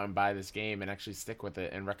going to go out and buy this game and actually stick with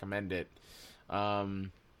it and recommend it.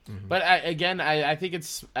 But I think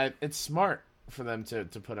it's smart for them to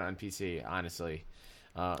put it on PC. Honestly,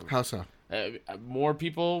 How so? More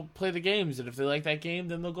people play the games, and if they like that game,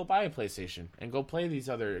 then they'll go buy a PlayStation and go play these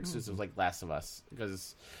other exclusives like Last of Us,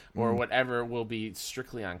 or whatever will be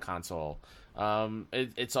strictly on console.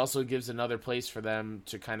 It's also gives another place for them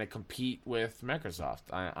to kind of compete with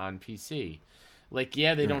Microsoft on PC. Like,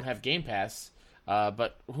 yeah, they don't have Game Pass,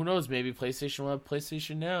 but who knows? Maybe PlayStation will have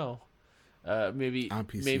PlayStation Now. Maybe an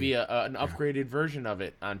upgraded version of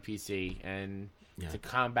it on PC, and to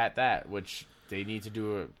combat that, which they need to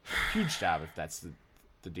do a huge job if that's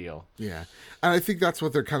the deal. Yeah, and I think that's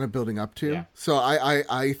what they're kind of building up to. Yeah. So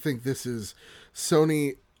I think this is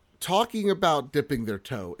Sony talking about dipping their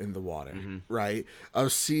toe in the water, right?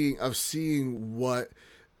 Of seeing what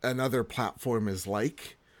another platform is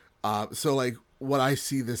like. So like what I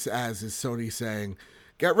see this as is Sony saying,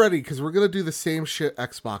 get ready, because we're going to do the same shit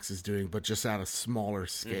Xbox is doing, but just at a smaller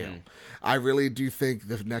scale. I really do think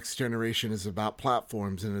the next generation is about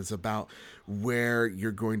platforms, and it's about where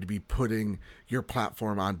you're going to be putting your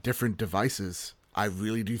platform on different devices. I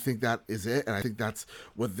really do think that is it, and I think that's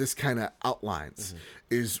what this kind of outlines,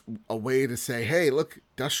 is a way to say, hey, look,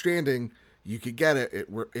 Death Stranding, you could get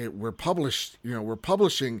it. We're published. We're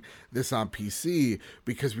publishing this on PC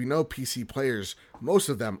because we know PC players, most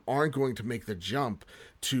of them aren't going to make the jump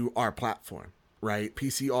to our platform, right?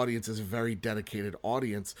 PC audience is a very dedicated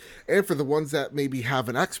audience, and for the ones that maybe have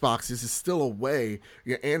an Xbox, this is still a way,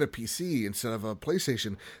 and a PC instead of a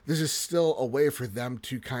PlayStation. This is still a way for them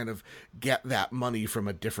to kind of get that money from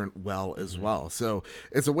a different well as well. So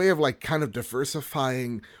it's a way of like kind of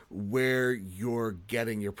diversifying where you're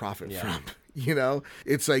getting your profit from.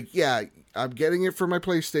 It's like, yeah, I'm getting it for my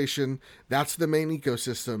PlayStation. That's the main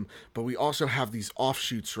ecosystem. But we also have these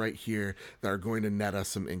offshoots right here that are going to net us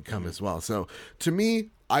some income as well. So to me,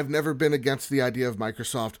 I've never been against the idea of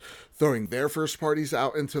Microsoft throwing their first parties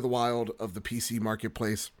out into the wild of the PC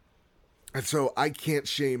marketplace. And so I can't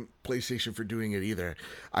shame PlayStation for doing it either.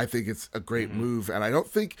 I think it's a great move. And I don't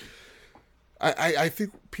think... I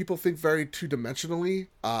think people think very two-dimensionally.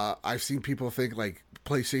 I've seen people think like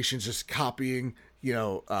PlayStation's just copying,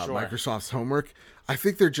 Microsoft's homework. I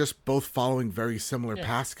think they're just both following very similar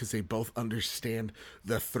paths because they both understand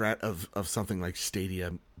the threat of something like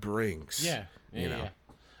Stadia brings. Yeah.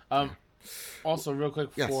 Also, real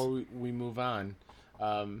quick before we move on,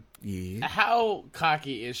 how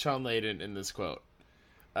cocky is Sean Layden in this quote?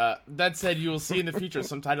 That said, you will see in the future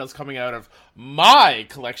some titles coming out of my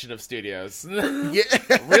collection of studios.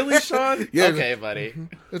 Really, Sean? Yeah. Okay, buddy.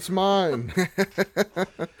 It's mine.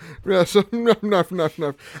 Yes, enough.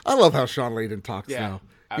 I love how Sean Layden talks now.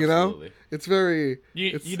 Absolutely. It's very...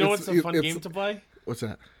 You know what's a fun game to play? What's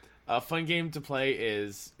that? A fun game to play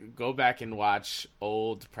is go back and watch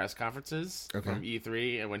old press conferences from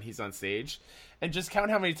E3 and when he's on stage, and just count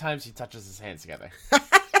how many times he touches his hands together.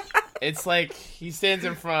 It's like he stands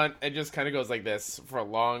in front and just kind of goes like this for a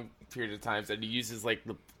long period of times, and he uses like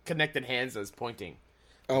the connected hands as pointing.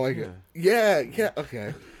 Oh, like yeah,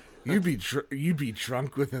 okay. You'd be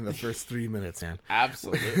drunk within the first 3 minutes, man.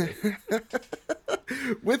 Absolutely.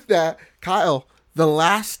 With that, Kyle, the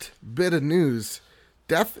last bit of news: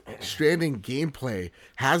 Death Stranding gameplay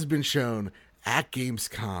has been shown at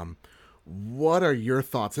Gamescom. What are your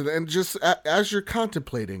thoughts? And just as you're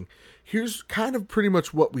contemplating, here's kind of pretty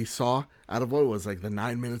much what we saw out of what was like the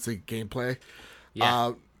 9 minutes of gameplay.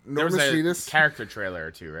 Yeah. There was a character trailer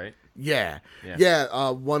or two, right? Yeah.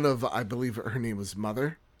 One of, I believe her name was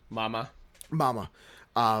Mama. And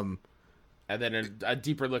then a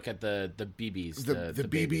deeper look at the BBs. The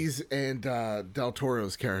BBs and Del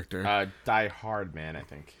Toro's character. Die Hard Man, I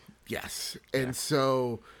think. Yes. And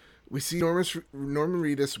so we see Norman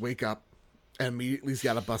Reedus wake up, and immediately he's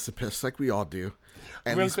got to bust a piss like we all do.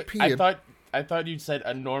 And real he's quick, peeing. I thought you said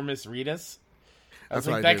enormous Reedus. I was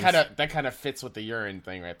That's like, what that kind of fits with the urine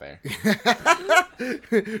thing right there.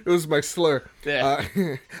 It was my slur. Yeah.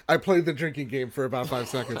 I played the drinking game for about 5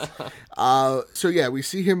 seconds. So yeah, we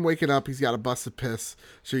see him waking up. He's got a bust of piss,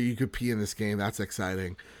 so you could pee in this game. That's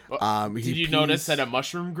exciting. Did you notice that a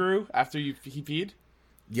mushroom grew after he peed?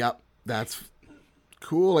 Yep. That's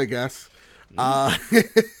cool, I guess.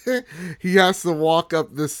 He has to walk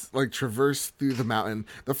up this, like, traverse through the mountain.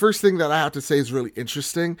 The first thing that I have to say is really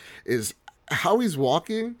interesting is how he's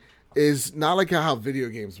walking is not like how video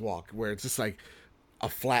games walk, where it's just like a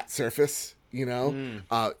flat surface, you know?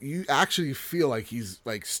 You actually feel like he's,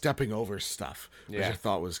 like, stepping over stuff, which I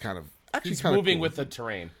thought was kind of actually He's kind of moving cool. with the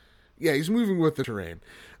terrain. Yeah, he's moving with the terrain.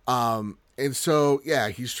 And so, yeah,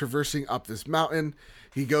 he's traversing up this mountain.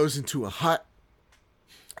 He goes into a hut.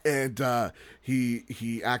 And he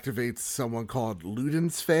activates someone called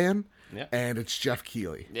Luden's fan, and it's Jeff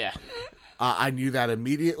Keighley. Yeah. I knew that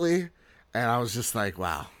immediately, and I was just like,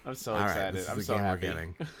 "Wow, I'm so all excited. this is I'm the so game happy. we're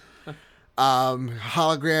getting."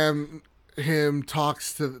 Hologram him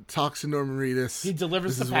talks to Norman Reedus. He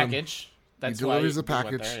delivers This the is when- package. That's he delivers why the we went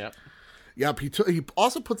package. there, yep. Yep, he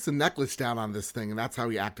also puts the necklace down on this thing, and that's how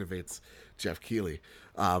he activates Jeff Keighley,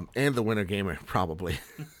 and the Winter Gamer, probably.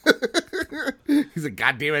 He's like,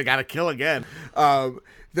 God damn it, I gotta kill again.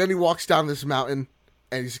 Then he walks down this mountain,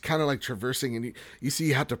 and he's kind of like traversing, and you see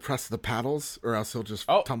you have to press the paddles, or else he'll just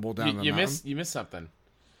tumble down the mountain. You missed something.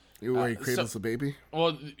 Where he cradles the baby?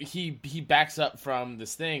 Well, he backs up from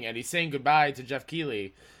this thing, and he's saying goodbye to Jeff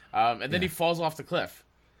Keighley, and then he falls off the cliff.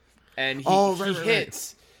 And he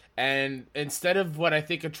hits, and instead of what I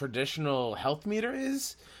think a traditional health meter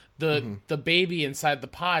is, the baby inside the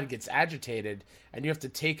pod gets agitated, and you have to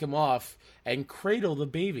take him off and cradle the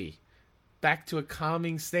baby back to a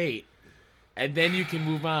calming state, and then you can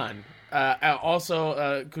move on.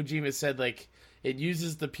 Also, Kojima said, like, it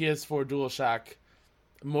uses the PS4 DualShock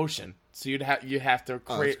motion, so you have to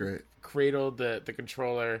cradle the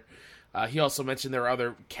controller. He also mentioned there are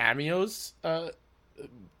other cameos,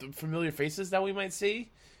 familiar faces that we might see,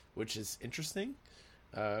 which is interesting.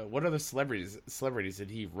 What other celebrities did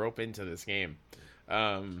he rope into this game?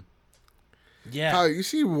 Tyler, you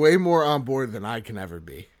seem way more on board than I can ever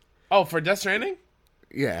be. Oh, for Death Stranding?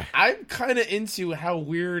 Yeah. I'm kind of into how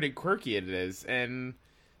weird and quirky it is, and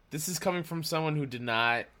this is coming from someone who did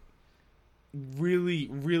not really,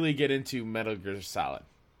 really get into Metal Gear Solid.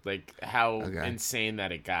 Like, how insane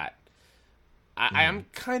that it got. I am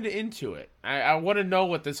kind of into it. I want to know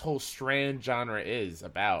what this whole Strand genre is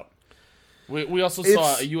about. We also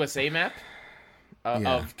saw a USA map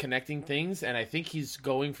of connecting things, and I think he's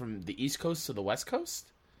going from the East Coast to the West Coast.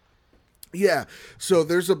 Yeah, so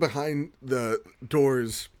there's a behind the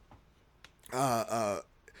doors viewings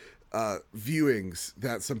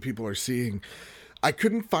that some people are seeing. I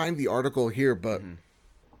couldn't find the article here, but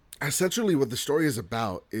essentially what the story is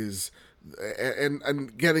about is,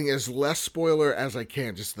 and getting as less spoiler as I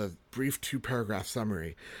can, just the brief 2-paragraph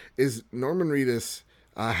summary, is Norman Reedus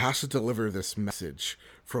has to deliver this message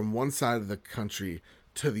from one side of the country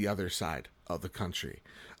to the other side of the country.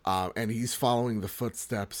 And he's following the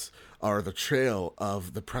footsteps or the trail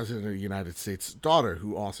of the President of the United States' daughter,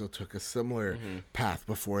 who also took a similar path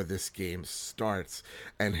before this game starts.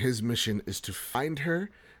 And his mission is to find her,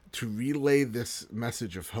 to relay this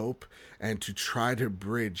message of hope, and to try to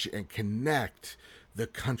bridge and connect the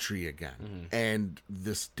country again and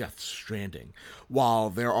this Death Stranding. While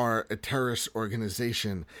there are a terrorist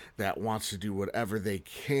organization that wants to do whatever they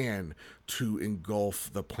can to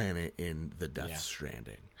engulf the planet in the Death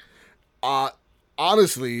Stranding.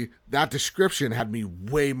 Honestly, that description had me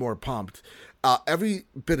way more pumped. Every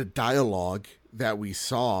bit of dialogue that we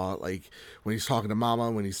saw, like when he's talking to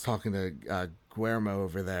Mama, when he's talking to Guillermo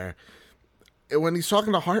over there, and when he's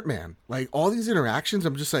talking to Heartman, like all these interactions,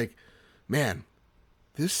 I'm just like, man,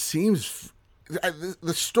 this seems...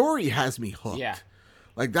 the story has me hooked. Yeah.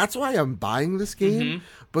 Like, that's why I'm buying this game,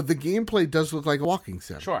 but the gameplay does look like a walking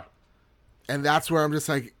sim. Sure. And that's where I'm just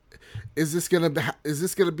like, is this gonna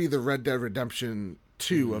be the Red Dead Redemption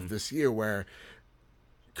 2 of this year, where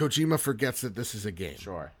Kojima forgets that this is a game?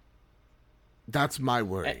 Sure. That's my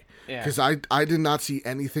worry, because I did not see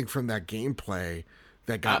anything from that gameplay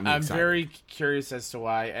that got me excited. I'm very curious as to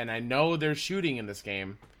why, and I know they're shooting in this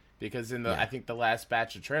game because I think the last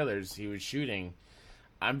batch of trailers he was shooting.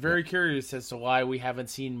 I'm very curious as to why we haven't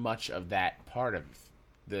seen much of that part of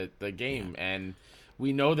the game, and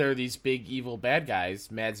we know there are these big evil bad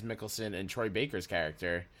guys, Mads Mikkelsen and Troy Baker's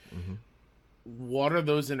character. What are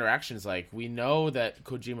those interactions like? We know that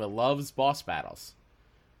Kojima loves boss battles.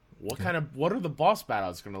 What are the boss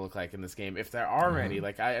battles going to look like in this game, if there are any?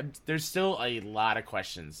 Like, there's still a lot of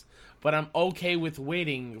questions, but I'm okay with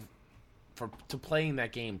waiting to playing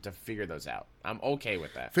that game to figure those out. I'm okay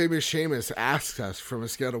with that. Famous Seamus asks us, from a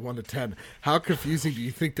scale of 1 to 10, how confusing do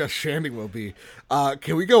you think Death Stranding will be?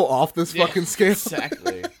 Can we go off this fucking scale?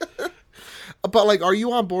 Exactly. but like, are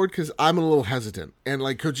you on board? Because I'm a little hesitant. And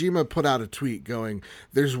like, Kojima put out a tweet going,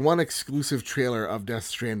 "There's one exclusive trailer of Death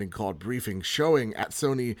Stranding called Briefing, showing at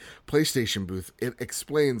Sony PlayStation booth. It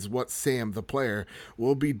explains what Sam, the player,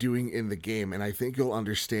 will be doing in the game, and I think you'll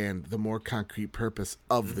understand the more concrete purpose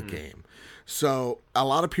of the game." So a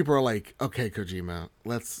lot of people are like, "Okay, Kojima,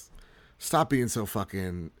 let's stop being so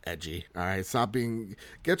fucking edgy. All right,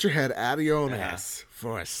 get your head out of your own ass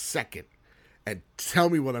for a second." And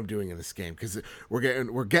tell me what I'm doing in this game, because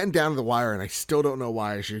we're getting down to the wire, and I still don't know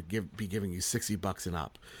why I should be giving you $60 and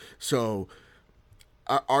up. So,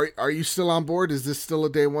 are you still on board? Is this still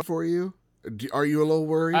a day one for you? Are you a little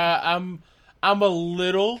worried? I'm a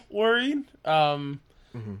little worried.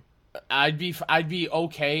 I'd be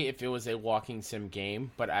okay if it was a walking sim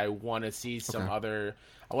game, but I want to see some other.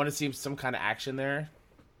 I want to see some kind of action there,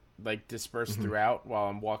 like dispersed throughout while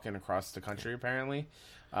I'm walking across the country. Apparently.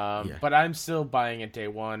 But I'm still buying it day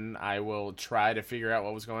one. I will try to figure out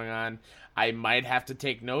what was going on. I might have to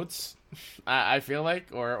take notes. I feel like,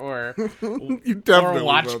 or you definitely or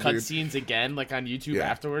watch will, cutscenes again, like on YouTube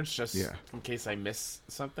afterwards, just in case I miss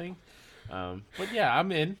something. But yeah,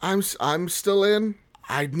 I'm in. I'm still in.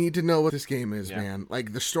 I need to know what this game is, man.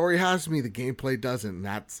 Like, the story has me, the gameplay doesn't. And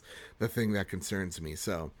that's the thing that concerns me.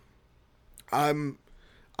 So, I'm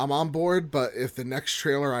on board, but if the next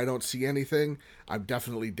trailer I don't see anything, I'm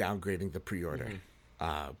definitely downgrading the pre-order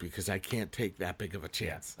because I can't take that big of a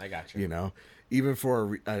chance. I got you. You know, even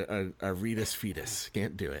for a Ritas fetus,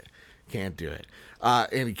 can't do it.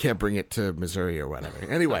 And he can't bring it to Missouri or whatever.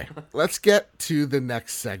 Anyway, let's get to the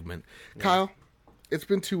next segment. Yeah. Kyle, it's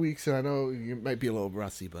been 2 weeks, and I know you might be a little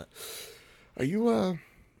rusty, but are you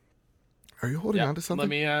holding on to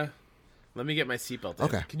something? Let me get my seatbelt in.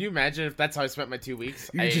 Okay. Can you imagine if that's how I spent my 2 weeks?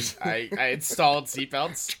 I installed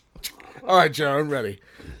seatbelts. All right, Joe, I'm ready.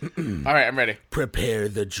 All right, I'm ready. Prepare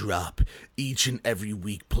the drop. Each and every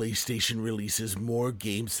week, PlayStation releases more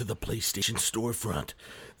games to the PlayStation storefront.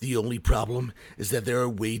 The only problem is that there are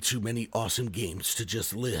way too many awesome games to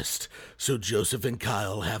just list. So Joseph and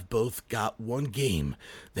Kyle have both got one game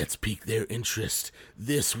that's piqued their interest.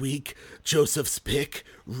 This week, Joseph's pick,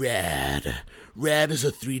 Rad. Rad is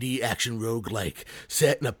a 3D action roguelike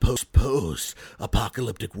set in a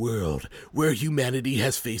post-apocalyptic world where humanity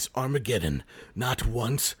has faced Armageddon not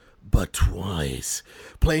once, but twice.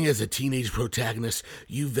 Playing as a teenage protagonist,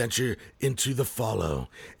 you venture into the Fallow,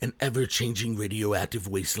 an ever-changing radioactive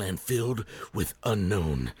wasteland filled with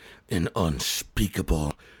unknown and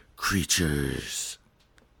unspeakable creatures.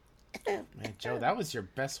 Man, Joe, that was your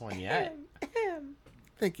best one yet.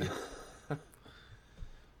 Thank you.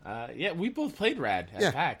 Yeah, we both played Rad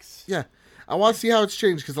at PAX. Yeah. I want to see how it's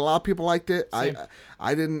changed because a lot of people liked it. Same.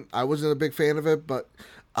 I wasn't a big fan of it, but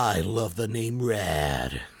I love the name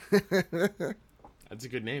Rad. That's a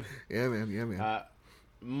good name. Yeah, man.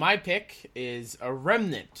 My pick is a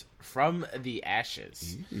Remnant from the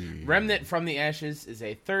Ashes. Remnant from the Ashes is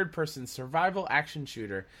a third-person survival action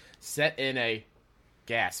shooter set in a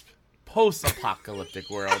post-apocalyptic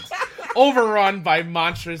world overrun by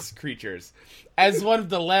monstrous creatures. As one of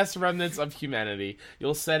the last remnants of humanity,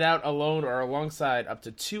 you'll set out alone or alongside up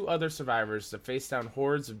to 2 other survivors to face down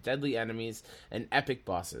hordes of deadly enemies and epic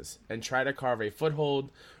bosses, and try to carve a foothold,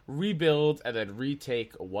 rebuild, and then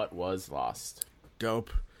retake what was lost. Dope.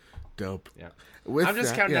 Yeah. I'm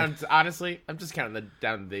just counting down. Honestly, I'm just counting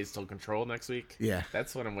down the days till Control next week. Yeah,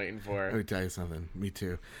 that's what I'm waiting for. Let me tell you something. Me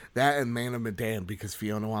too. That and Man of Medan, because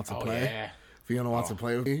Fiona wants to play. Yeah. Fiona wants to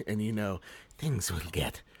play with me, and you know things will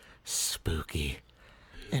get spooky,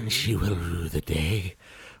 and she will rue the day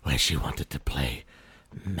where she wanted to play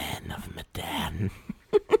Man of Medan.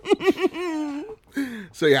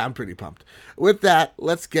 So yeah, I'm pretty pumped. With that,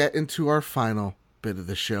 let's get into our final bit of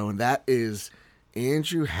the show, and that is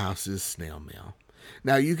Andrew House's snail mail.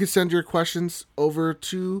 Now, you can send your questions over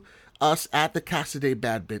to us at the Cassidy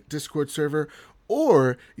Bad Bit Discord server,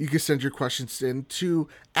 or you can send your questions in to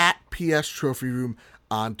at PS Trophy Room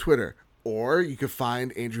on Twitter, or you can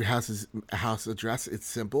find Andrew House's house address. It's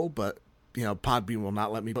simple, but you know, Podbean will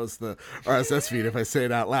not let me post the RSS feed if I say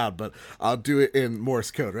it out loud, but I'll do it in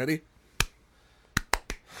Morse code. Ready? Oh,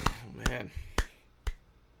 man.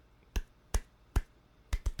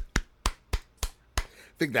 I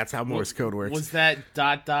think that's how Morse code works. Was that ... /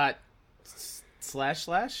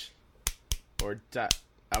 or dot?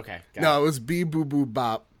 Okay. No, it was B boo boo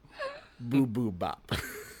bop. Boo boo bop.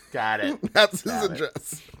 Got it. That's his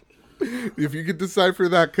address. If you could decipher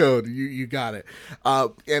that code, you got it.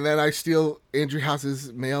 And then I steal Andrew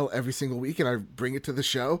House's mail every single week, and I bring it to the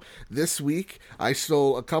show. This week, I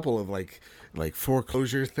stole a couple of like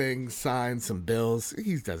foreclosure things, signs, some bills.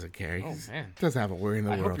 He doesn't care. He man, doesn't have a worry in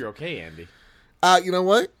the world. I hope you're okay, Andy. You know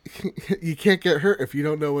what? You can't get hurt if you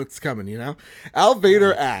don't know what's coming, you know? Al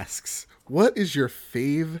Vader asks, what is your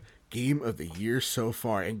fave game of the year so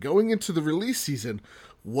far? And going into the release season,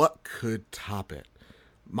 what could top it?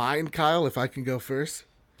 Mine, Kyle, if I can go first.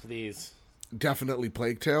 Please. Definitely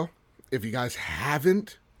Plague Tale. If you guys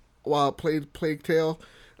haven't played Plague Tale,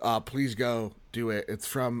 please go do it. It's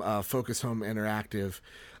from Focus Home Interactive.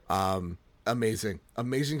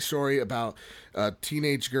 Amazing story about a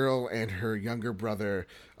teenage girl and her younger brother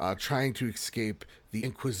trying to escape the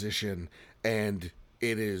Inquisition, and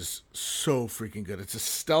it is so freaking good. It's a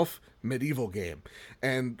stealth medieval game,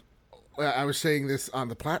 and I was saying this on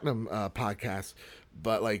the Platinum podcast,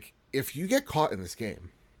 but like if you get caught in this game,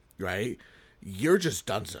 right, you're just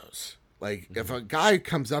dunzos. Like, if a guy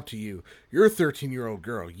comes up to you, you're a 13-year-old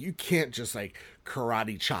girl. You can't just, like,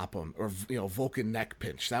 karate chop him or, Vulcan neck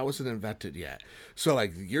pinch. That wasn't invented yet. So,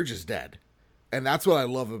 like, you're just dead. And that's what I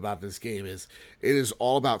love about this game is it is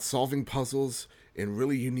all about solving puzzles in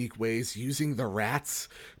really unique ways, using the rats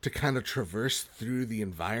to kind of traverse through the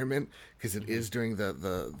environment because it is during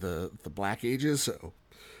the Black Ages. So,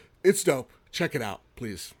 it's dope. Check it out,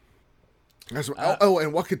 please.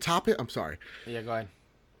 And what could top it? I'm sorry. Yeah, go ahead.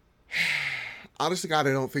 Honestly, God,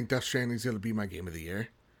 I don't think Death Stranding is going to be my game of the year.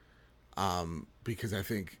 Because I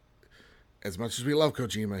think, as much as we love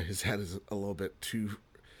Kojima, his head is a little bit too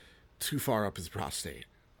far up his prostate.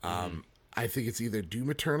 I think it's either Doom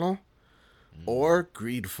Eternal or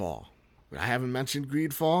Greedfall. I haven't mentioned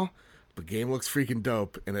Greedfall, but game looks freaking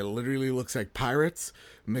dope, and it literally looks like Pirates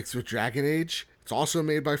mixed with Dragon Age. It's also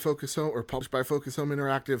made by Focus Home or published by Focus Home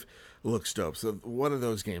Interactive. It looks dope. So one of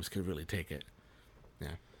those games could really take it.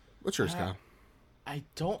 Yeah. What's yours, Kyle? I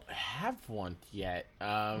don't have one yet.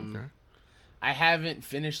 Okay. I haven't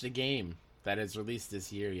finished the game that is released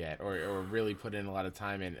this year yet, or really put in a lot of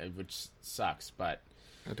time in, which sucks. But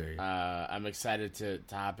How dare you? I'm excited to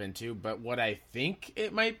hop into. But what I think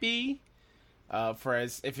it might be,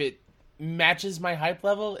 if it matches my hype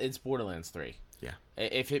level, it's Borderlands 3. Yeah.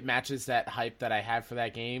 If it matches that hype that I have for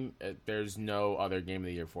that game, there's no other game of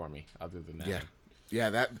the year for me other than that. Yeah.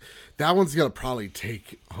 Yeah, that one's gonna probably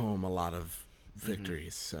take home a lot of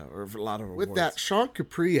victories, or a lot of rewards. With that, Sean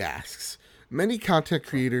Capri asks, many content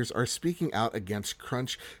creators are speaking out against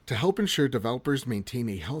crunch to help ensure developers maintain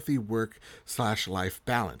a healthy work/life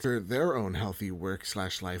balance. For their own healthy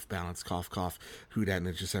work/life balance, cough cough, who dat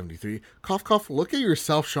Ninja 73, cough cough, look at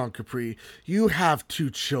yourself, Sean Capri. You have 2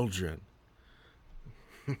 children.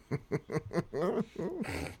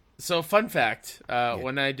 So, fun fact,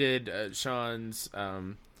 when I did Sean's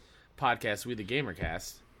podcast, We the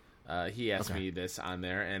Gamercast, he asked me this on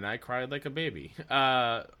there, and I cried like a baby. It's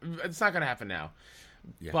not going to happen now.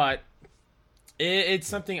 Yeah. But it's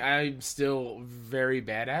something I'm still very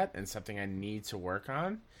bad at and something I need to work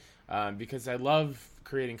on because I love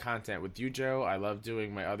creating content with you, Joe. I love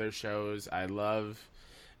doing my other shows. I love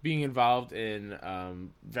being involved in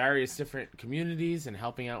various different communities and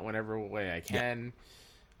helping out whatever way I can.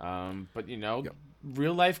 Yeah. But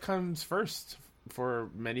real life comes first for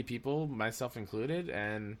many people, myself included.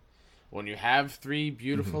 And when you have 3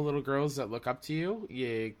 beautiful little girls that look up to you,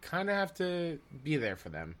 you kind of have to be there for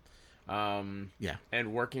them.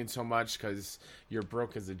 And working so much because you're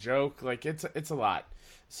broke as a joke, like it's a lot.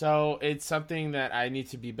 So it's something that I need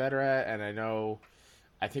to be better at. And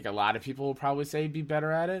I think a lot of people will probably say be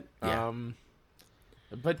better at it. Yeah.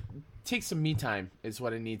 But take some me time is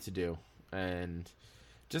what I need to do. And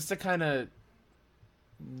just to kind of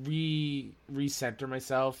recenter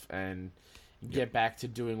myself and get back to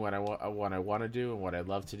doing what I want to do and what I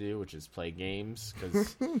love to do, which is play games.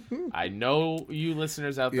 Because I know you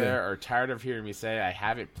listeners out there are tired of hearing me say I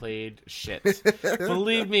haven't played shit.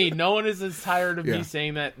 Believe me, no one is as tired of me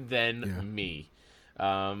saying that than me.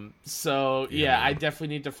 I definitely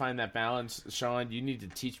need to find that balance. Sean, you need to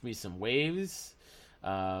teach me some ways,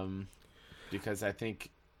 because I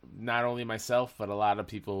think not only myself, but a lot of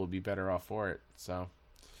people will be better off for it. So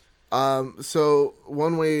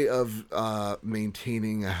one way of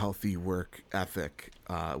maintaining a healthy work ethic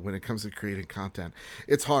when it comes to creating content,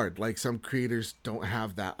 it's hard. Like, some creators don't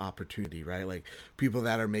have that opportunity, right? Like, people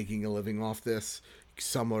that are making a living off this,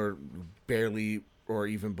 some are barely or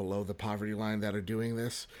even below the poverty line that are doing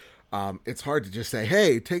this. It's hard to just say,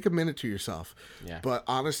 hey, take a minute to yourself. Yeah. But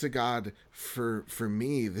honest to God, for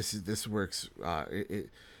me, this works.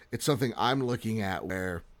 It's something I'm looking at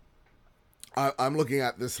where I'm looking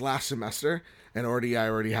at this last semester, and I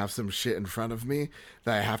already have some shit in front of me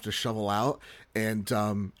that I have to shovel out, and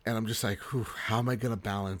I'm just like, how am I gonna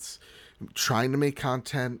balance trying to make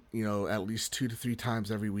content, at least 2 to 3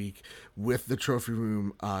 times every week with the trophy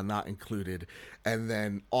room not included, and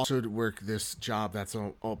then also to work this job that's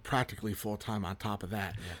practically full time on top of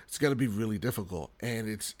that. Yeah. It's going to be really difficult, and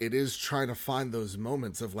it is trying to find those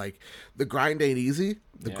moments of like the grind ain't easy,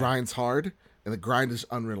 the grind's hard, and the grind is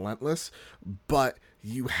unrelentless, but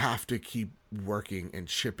you have to keep working and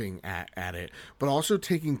chipping at it, but also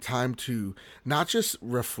taking time to not just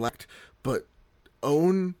reflect, but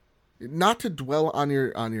own, not to dwell on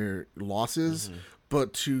your losses,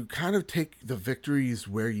 but to kind of take the victories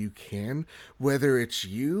where you can, whether it's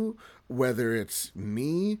you, whether it's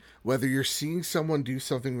me, whether you're seeing someone do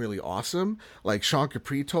something really awesome. Like Sean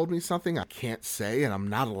Capri told me something I can't say, and I'm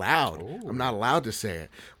not allowed. Ooh. I'm not allowed to say it,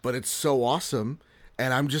 but it's so awesome.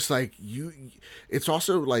 And I'm just like, it's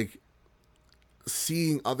also like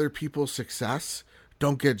seeing other people's success.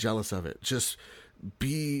 Don't get jealous of it. Just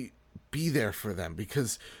be there for them,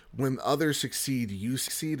 because when others succeed, you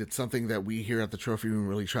succeed. It's something that we here at the Trophy Room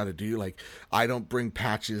really try to do. Like, I don't bring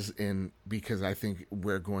patches in because I think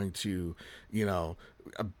we're going to,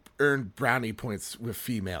 earn brownie points with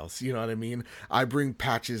females. You know what I mean? I bring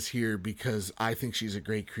patches here because I think she's a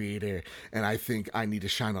great creator, and I think I need to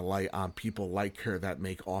shine a light on people like her that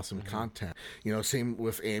make awesome content. Same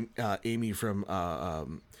with Amy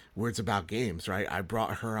from Words About Games, right? I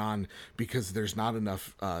brought her on because there's not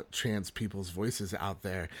enough trans people's voices out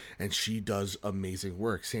there, and she does amazing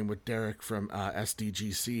work. Same with Derek from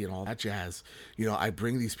SDGC and all that jazz. I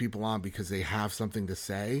bring these people on because they have something to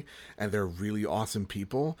say, and they're really awesome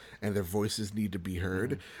people, and their voices need to be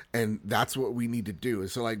heard, and that's what we need to do.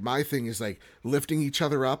 So, like, my thing is, like, lifting each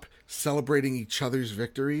other up, celebrating each other's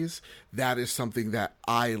victories. That is something that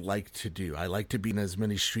I like to do. I like to be in as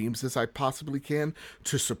many streams as I possibly can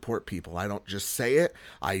to support people. I don't just say it,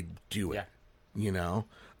 I do it.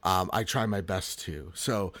 I try my best to.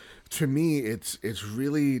 So to me, it's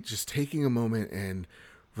really just taking a moment and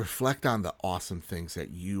reflect on the awesome things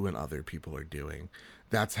that you and other people are doing.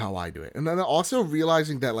 That's how I do it. And then also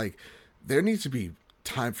realizing that, like, there needs to be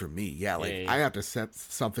time for me. I have to set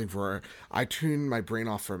something for, I tune my brain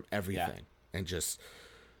off from everything and just,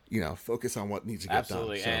 focus on what needs to get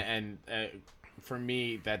Absolutely. done. So. And for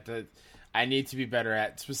me, that I need to be better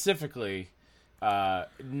at specifically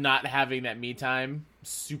not having that me time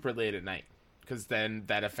super late at night, because then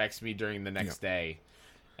that affects me during the next day.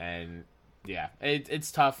 And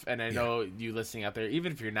it's tough. And I know you listening out there,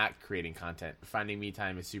 even if you're not creating content, finding me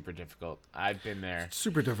time is super difficult. I've been there.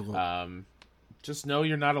 Super difficult. Just know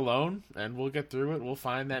you're not alone, and we'll get through it. We'll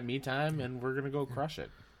find that me time, and we're going to go crush it.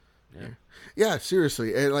 Yeah,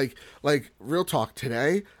 seriously. And like real talk,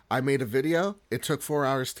 today I made a video. It took 4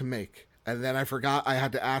 hours to make. And then I forgot I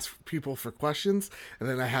had to ask people for questions, and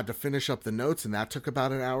then I had to finish up the notes, and that took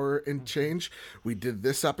about an hour and change. We did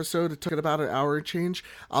this episode. It took about an hour and change.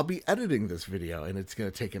 I'll be editing this video, and it's going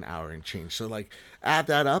to take an hour and change. So, like, add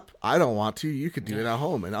that up. I don't want to. You could do it at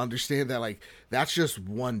home and understand that, like, that's just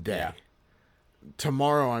one day. Yeah.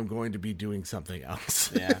 Tomorrow I'm going to be doing something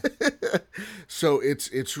else. Yeah. So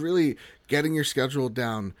it's really getting your schedule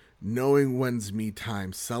down, knowing when's me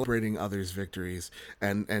time, celebrating others' victories,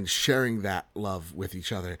 and sharing that love with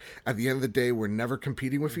each other. At the end of the day, we're never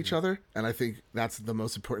competing with each other, and I think that's the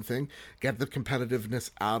most important thing. Get the competitiveness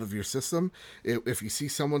out of your system. If you see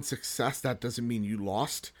someone's success, that doesn't mean you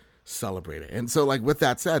lost. Celebrate it. And so, like, with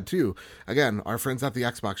that said too, again, our friends at the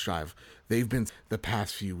Xbox Drive, they've been the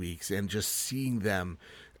past few weeks, and just seeing them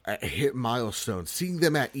hit milestones, seeing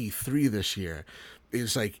them at E3 this year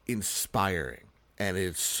is, like, inspiring. And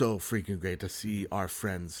it's so freaking great to see our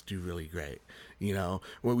friends do really great.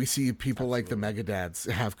 When we see people like the Megadads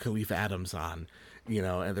have Khalif Adams on,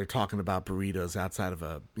 and they're talking about burritos outside of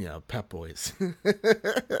a, Pep Boys.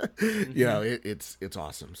 It's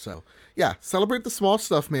awesome. So, yeah, celebrate the small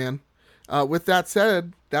stuff, man. With that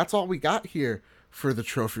said, that's all we got here for the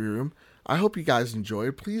Trophy Room. I hope you guys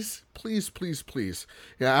enjoyed. Please, please, please, please.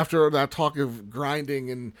 After that talk of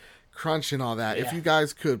grinding and crunch and all that, if you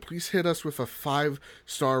guys could, please hit us with a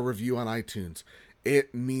 5-star review on iTunes.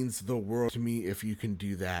 It means the world to me if you can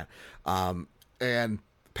do that. And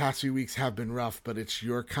past few weeks have been rough, but it's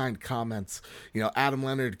your kind comments. Adam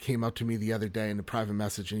Leonard came up to me the other day in a private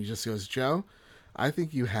message, and he just goes, "Joe, I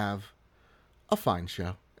think you have a fine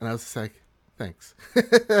show." And I was just like, thanks.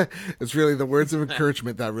 It's really the words of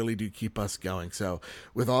encouragement that really do keep us going. So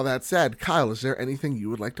with all that said, Kyle, is there anything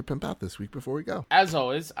you would like to pimp out this week before we go? As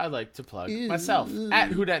always, I'd like to plug myself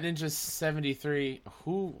at WhoDatNinja73.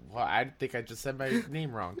 I think I just said my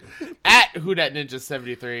name wrong. At at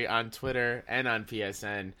WhoDatNinja73 on Twitter and on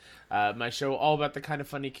PSN. My show, all about the kind of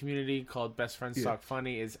funny community called Best Friends Talk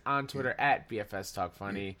Funny, is on Twitter at BFS Talk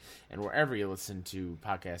Funny, and wherever you listen to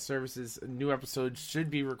podcast services. New episodes should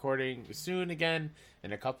be recording soon again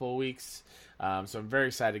in a couple of weeks. So I'm very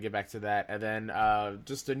excited to get back to that. And then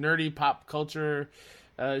just a nerdy pop culture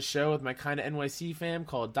show with my kind of NYC fam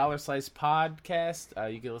called Dollar Slice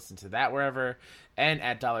Podcast. You can listen to that wherever, and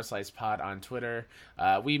at Dollar Slice Pod on Twitter.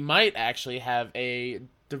 We might actually have a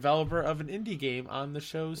developer of an indie game on the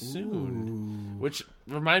show soon. Which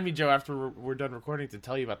remind me, Joe, after we're done recording, to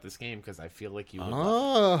tell you about this game, because I feel like you would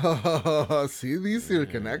Oh, see, these are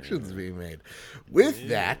connections being made. With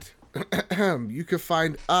that, you can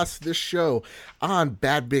find us, this show, on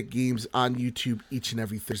Bad Bit Games on YouTube each and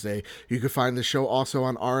every Thursday. You can find the show also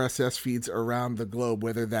on RSS feeds around the globe,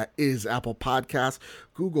 whether that is Apple Podcasts,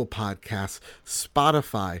 Google Podcasts,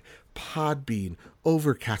 Spotify, Podbean,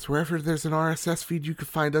 Overcast. Wherever there's an RSS feed, you can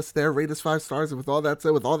find us there. Rate us 5 stars. And with all that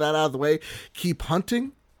said, with all that out of the way, keep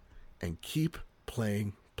hunting and keep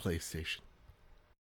playing PlayStation.